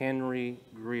Henry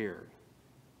Greer.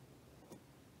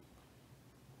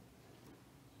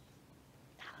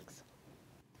 Alex,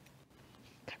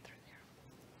 cut through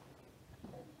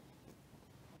there.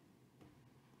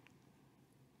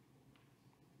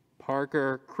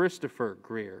 Parker Christopher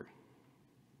Greer.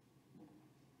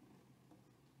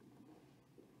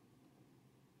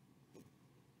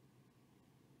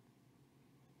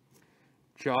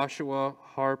 Joshua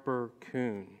Harper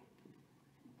Kuhn.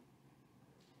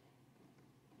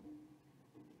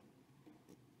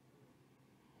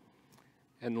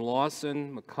 And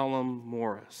Lawson McCullum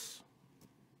Morris.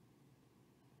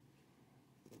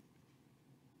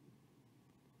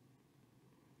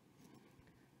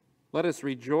 Let us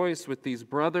rejoice with these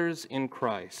brothers in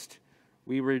Christ.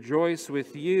 We rejoice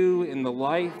with you in the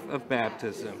life of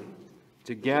baptism.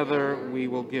 Together we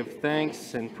will give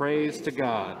thanks and praise to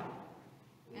God.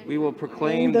 We will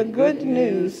proclaim the good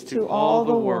news to all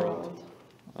the world.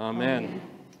 Amen.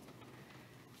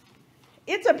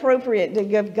 It's appropriate to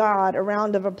give God a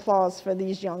round of applause for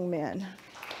these young men.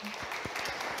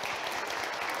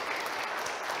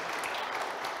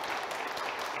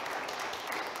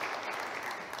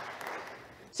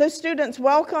 So students,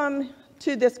 welcome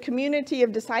to this community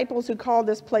of disciples who call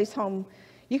this place home.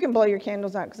 You can blow your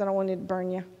candles out because I don't want it to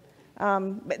burn you.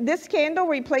 But this candle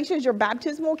replaces your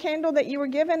baptismal candle that you were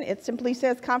given. It simply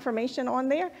says confirmation on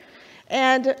there.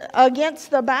 And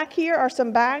against the back here are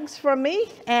some bags from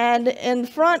me, and in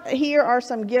front here are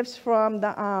some gifts from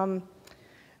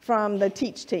the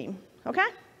Teach team. Okay?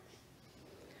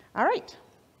 All right.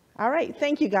 All right.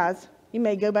 Thank you, guys. You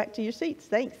may go back to your seats.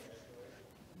 Thanks.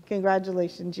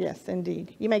 Congratulations. Yes,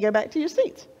 indeed. You may go back to your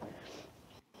seats.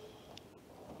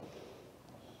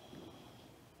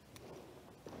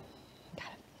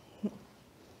 Got it.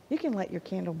 You can let your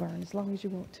candle burn as long as you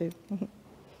want to.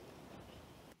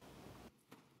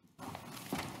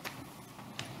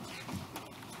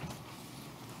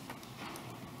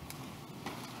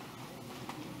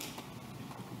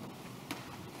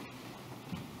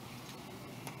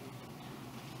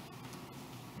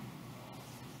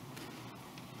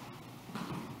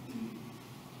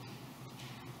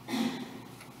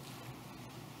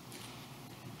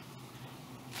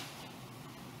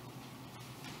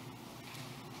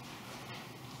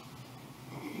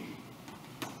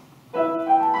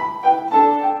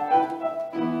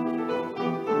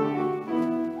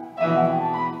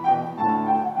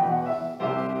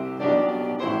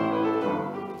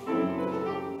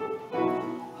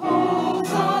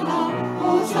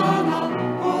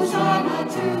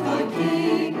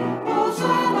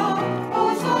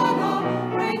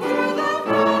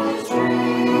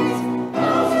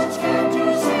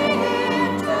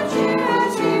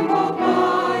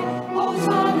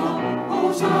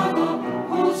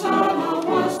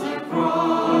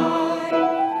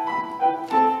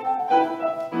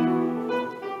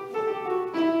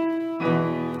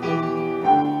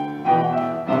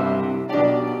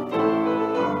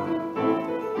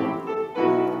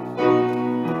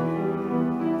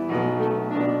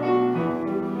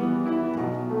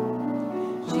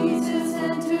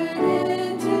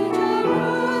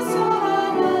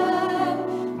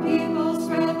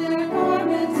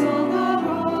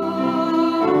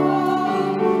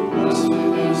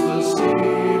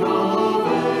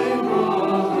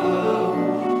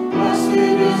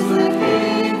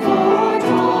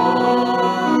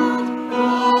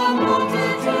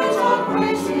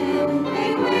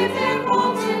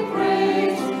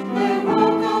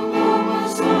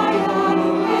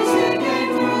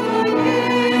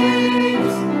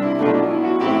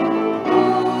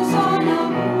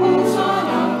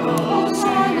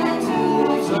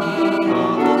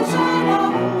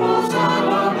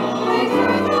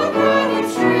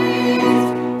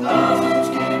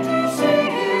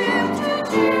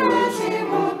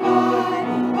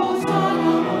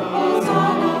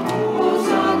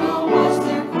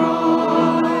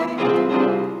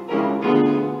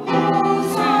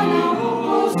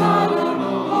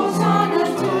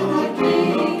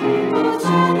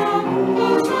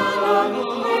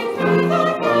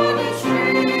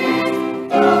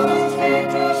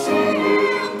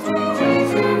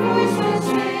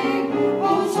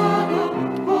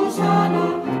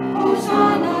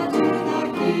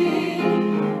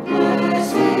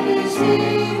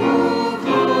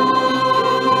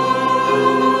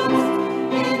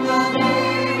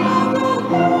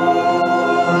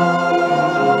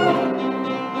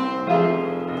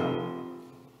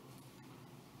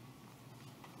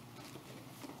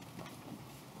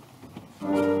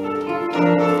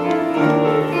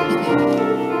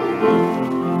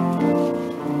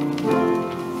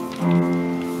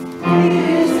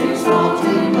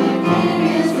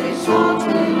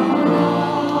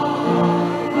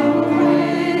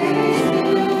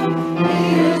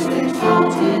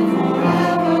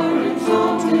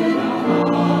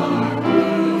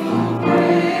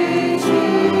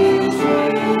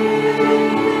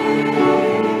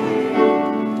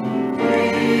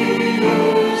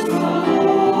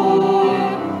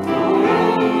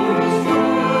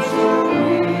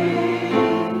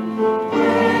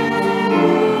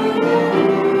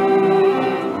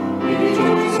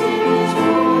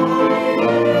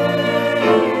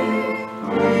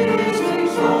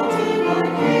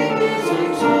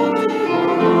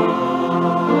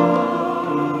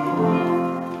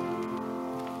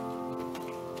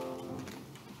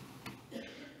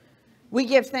 We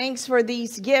give thanks for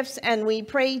these gifts and we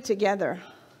pray together.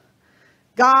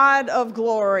 God of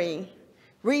glory,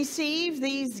 receive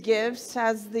these gifts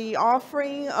as the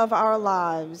offering of our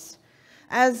lives.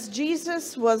 As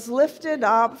Jesus was lifted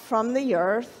up from the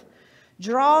earth,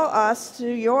 draw us to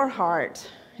your heart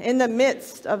in the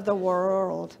midst of the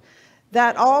world,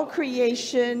 that all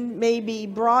creation may be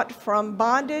brought from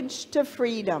bondage to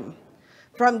freedom,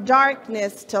 from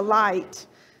darkness to light,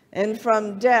 and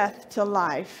from death to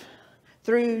life.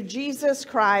 Through Jesus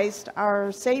Christ,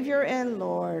 our Savior and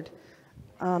Lord.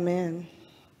 Amen.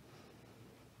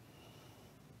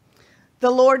 The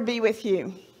Lord be with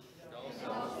you.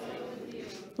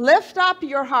 Lift up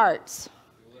your hearts.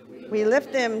 We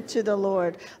lift them to the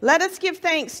Lord. Let us give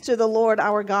thanks to the Lord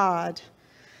our God.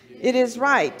 It is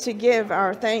right to give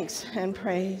our thanks and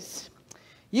praise.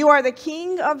 You are the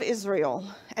King of Israel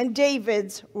and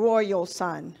David's royal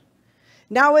son.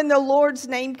 Now in the Lord's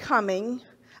name coming,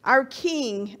 our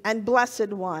King and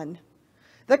Blessed One.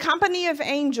 The company of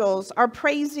angels are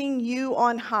praising you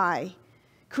on high.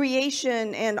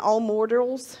 Creation and all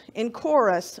mortals, in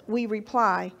chorus we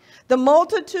reply. The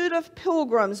multitude of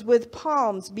pilgrims with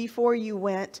palms before you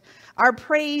went, our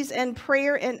praise and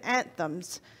prayer and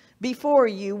anthems before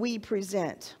you we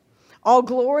present. All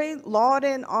glory, laud,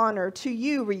 and honor to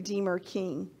you, Redeemer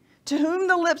King, to whom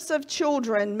the lips of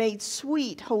children made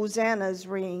sweet hosannas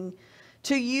ring.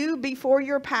 To you, before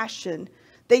your passion,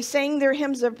 they sang their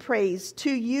hymns of praise. To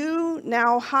you,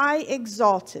 now high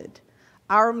exalted,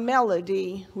 our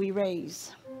melody we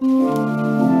raise.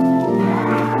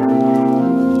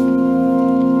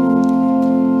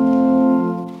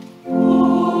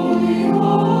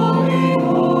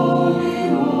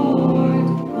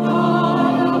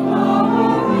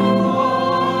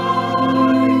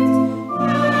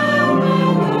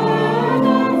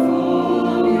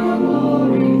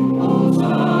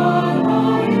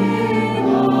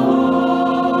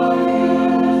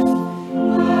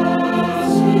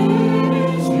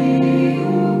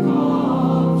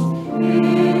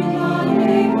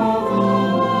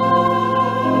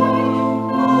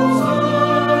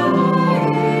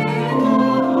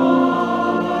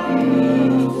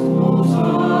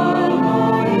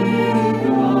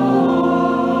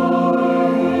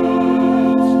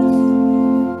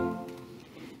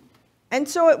 And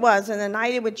so it was, in the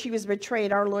night in which he was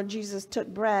betrayed, our Lord Jesus took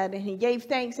bread, and he gave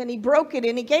thanks, and he broke it,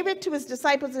 and he gave it to his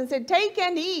disciples and said, "Take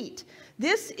and eat.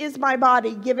 This is my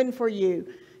body given for you.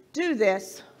 Do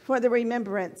this for the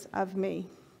remembrance of me."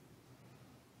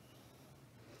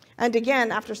 And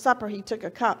again, after supper, he took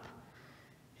a cup,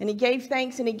 and he gave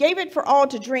thanks, and he gave it for all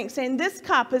to drink, saying, "This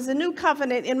cup is a new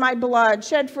covenant in my blood,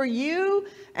 shed for you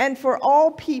and for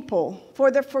all people, for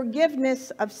the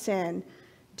forgiveness of sin.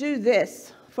 Do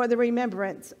this for the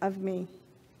remembrance of me."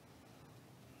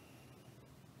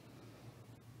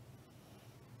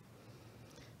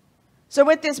 So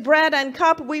with this bread and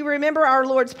cup, we remember our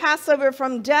Lord's Passover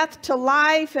from death to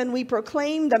life, and we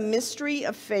proclaim the mystery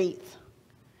of faith.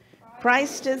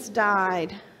 Christ has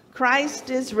died. Christ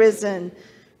is risen.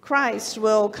 Christ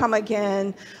will come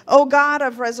again. O God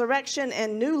of resurrection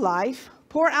and new life,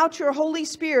 pour out your Holy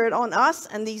Spirit on us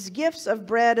and these gifts of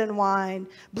bread and wine.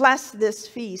 Bless this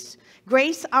feast.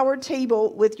 Grace our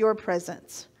table with your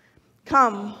presence.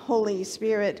 Come, Holy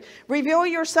Spirit, reveal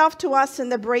yourself to us in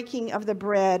the breaking of the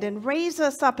bread and raise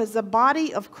us up as the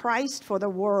body of Christ for the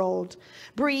world.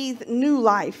 Breathe new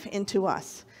life into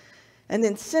us and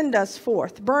then send us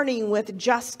forth, burning with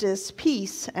justice,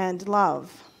 peace, and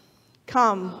love.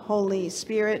 Come, Holy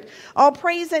Spirit. All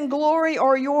praise and glory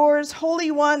are yours, Holy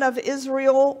One of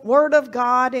Israel, Word of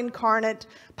God incarnate,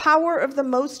 power of the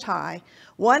Most High,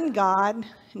 one God,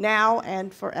 now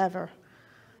and forever.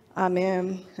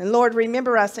 Amen. And Lord,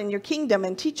 remember us in your kingdom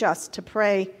and teach us to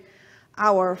pray.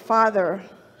 Our Father,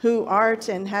 who art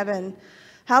in heaven,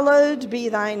 hallowed be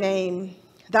thy name.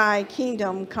 Thy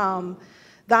kingdom come,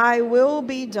 thy will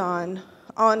be done,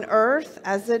 on earth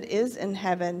as it is in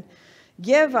heaven.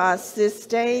 Give us this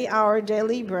day our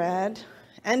daily bread,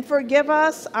 and forgive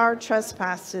us our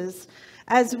trespasses,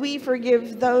 as we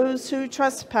forgive those who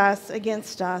trespass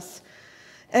against us.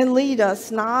 And lead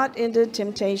us not into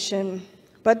temptation,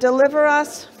 but deliver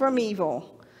us from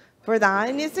evil. For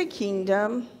thine is the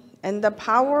kingdom, and the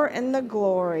power, and the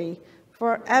glory,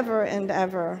 forever and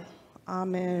ever.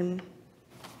 Amen.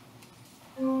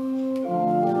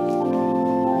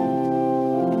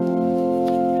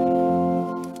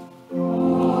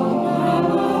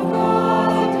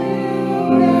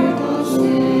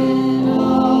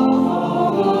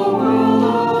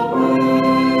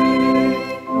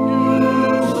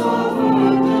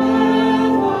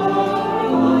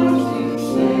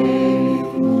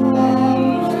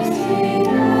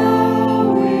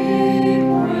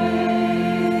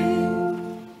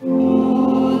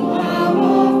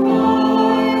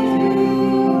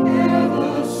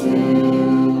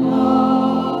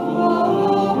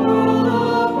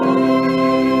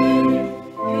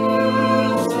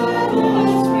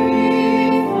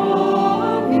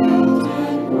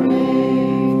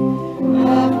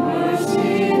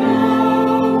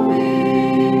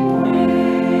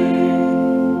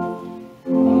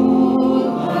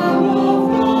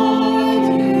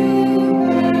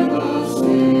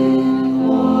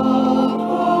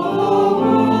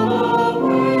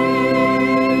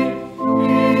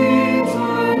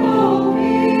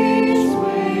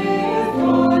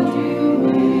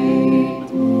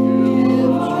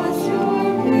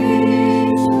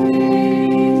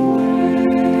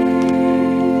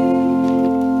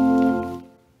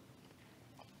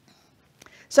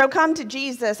 So come to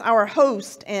Jesus, our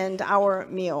host and our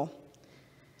meal.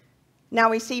 Now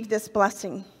receive this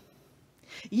blessing.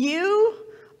 You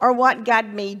are what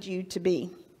God made you to be,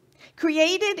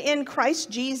 created in Christ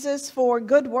Jesus for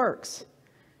good works,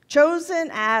 chosen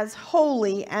as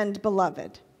holy and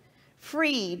beloved,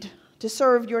 freed to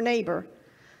serve your neighbor.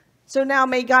 So now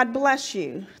may God bless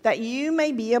you, that you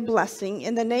may be a blessing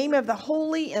in the name of the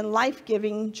Holy and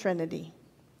Life-Giving Trinity.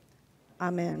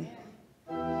 Amen.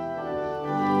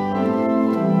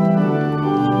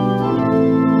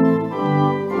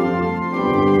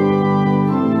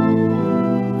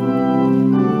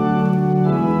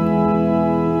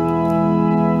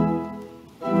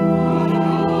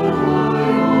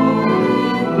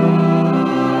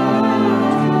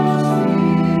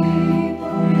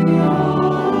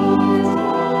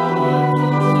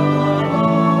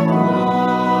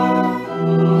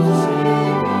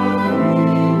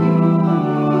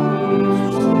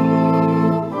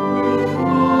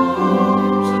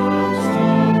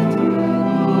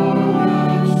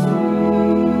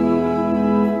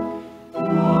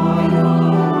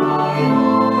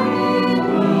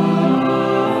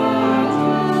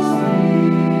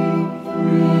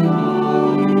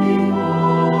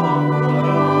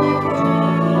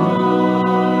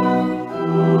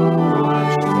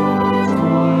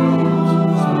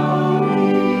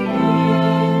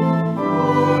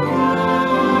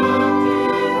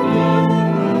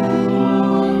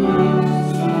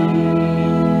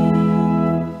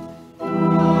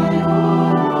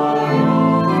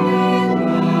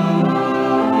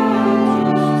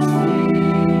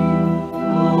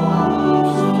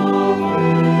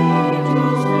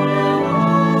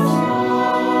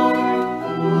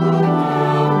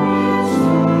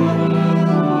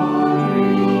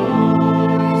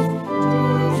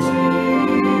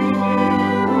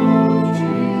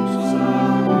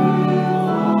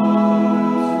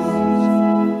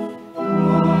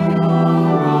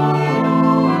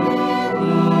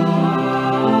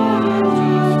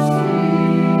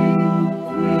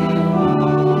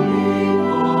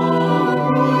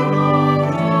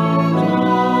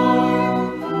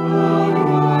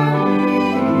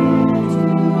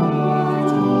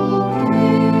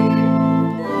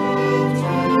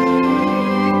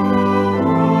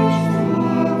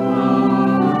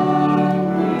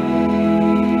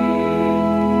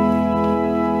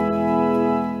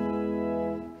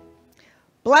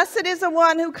 Blessed is the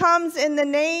one who comes in the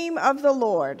name of the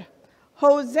Lord.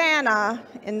 Hosanna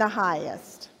in the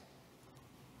highest.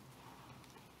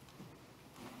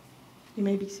 You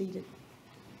may be seated.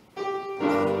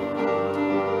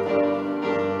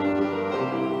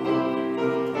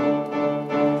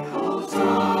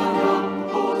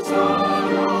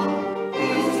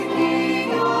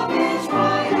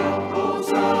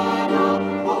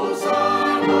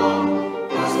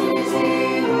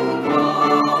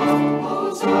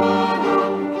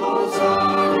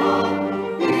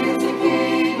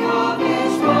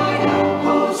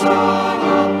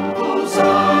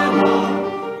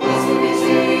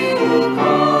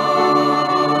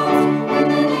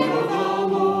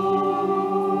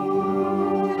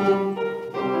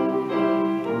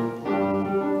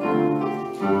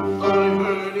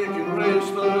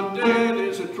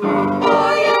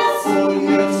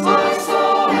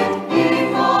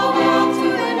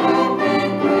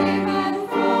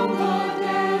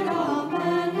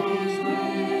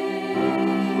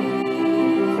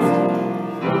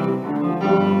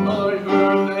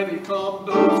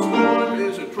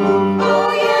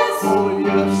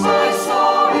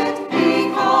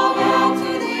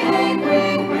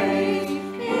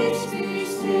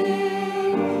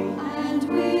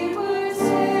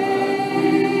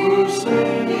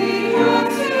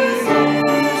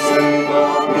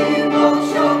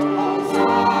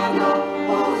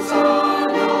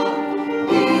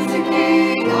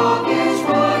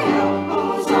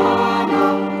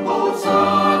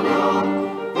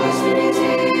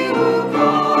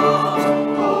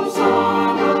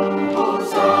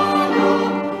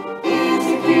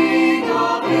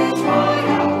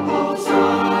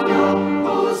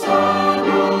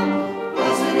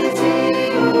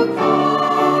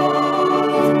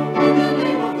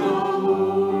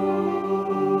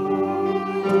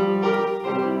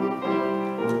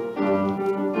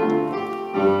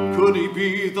 Could he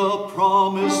be the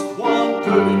promised one?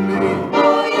 Could it be?